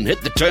ahead and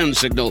hit the turn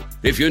signal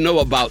if you know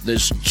about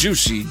this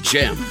juicy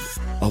gem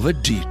of a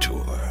detour.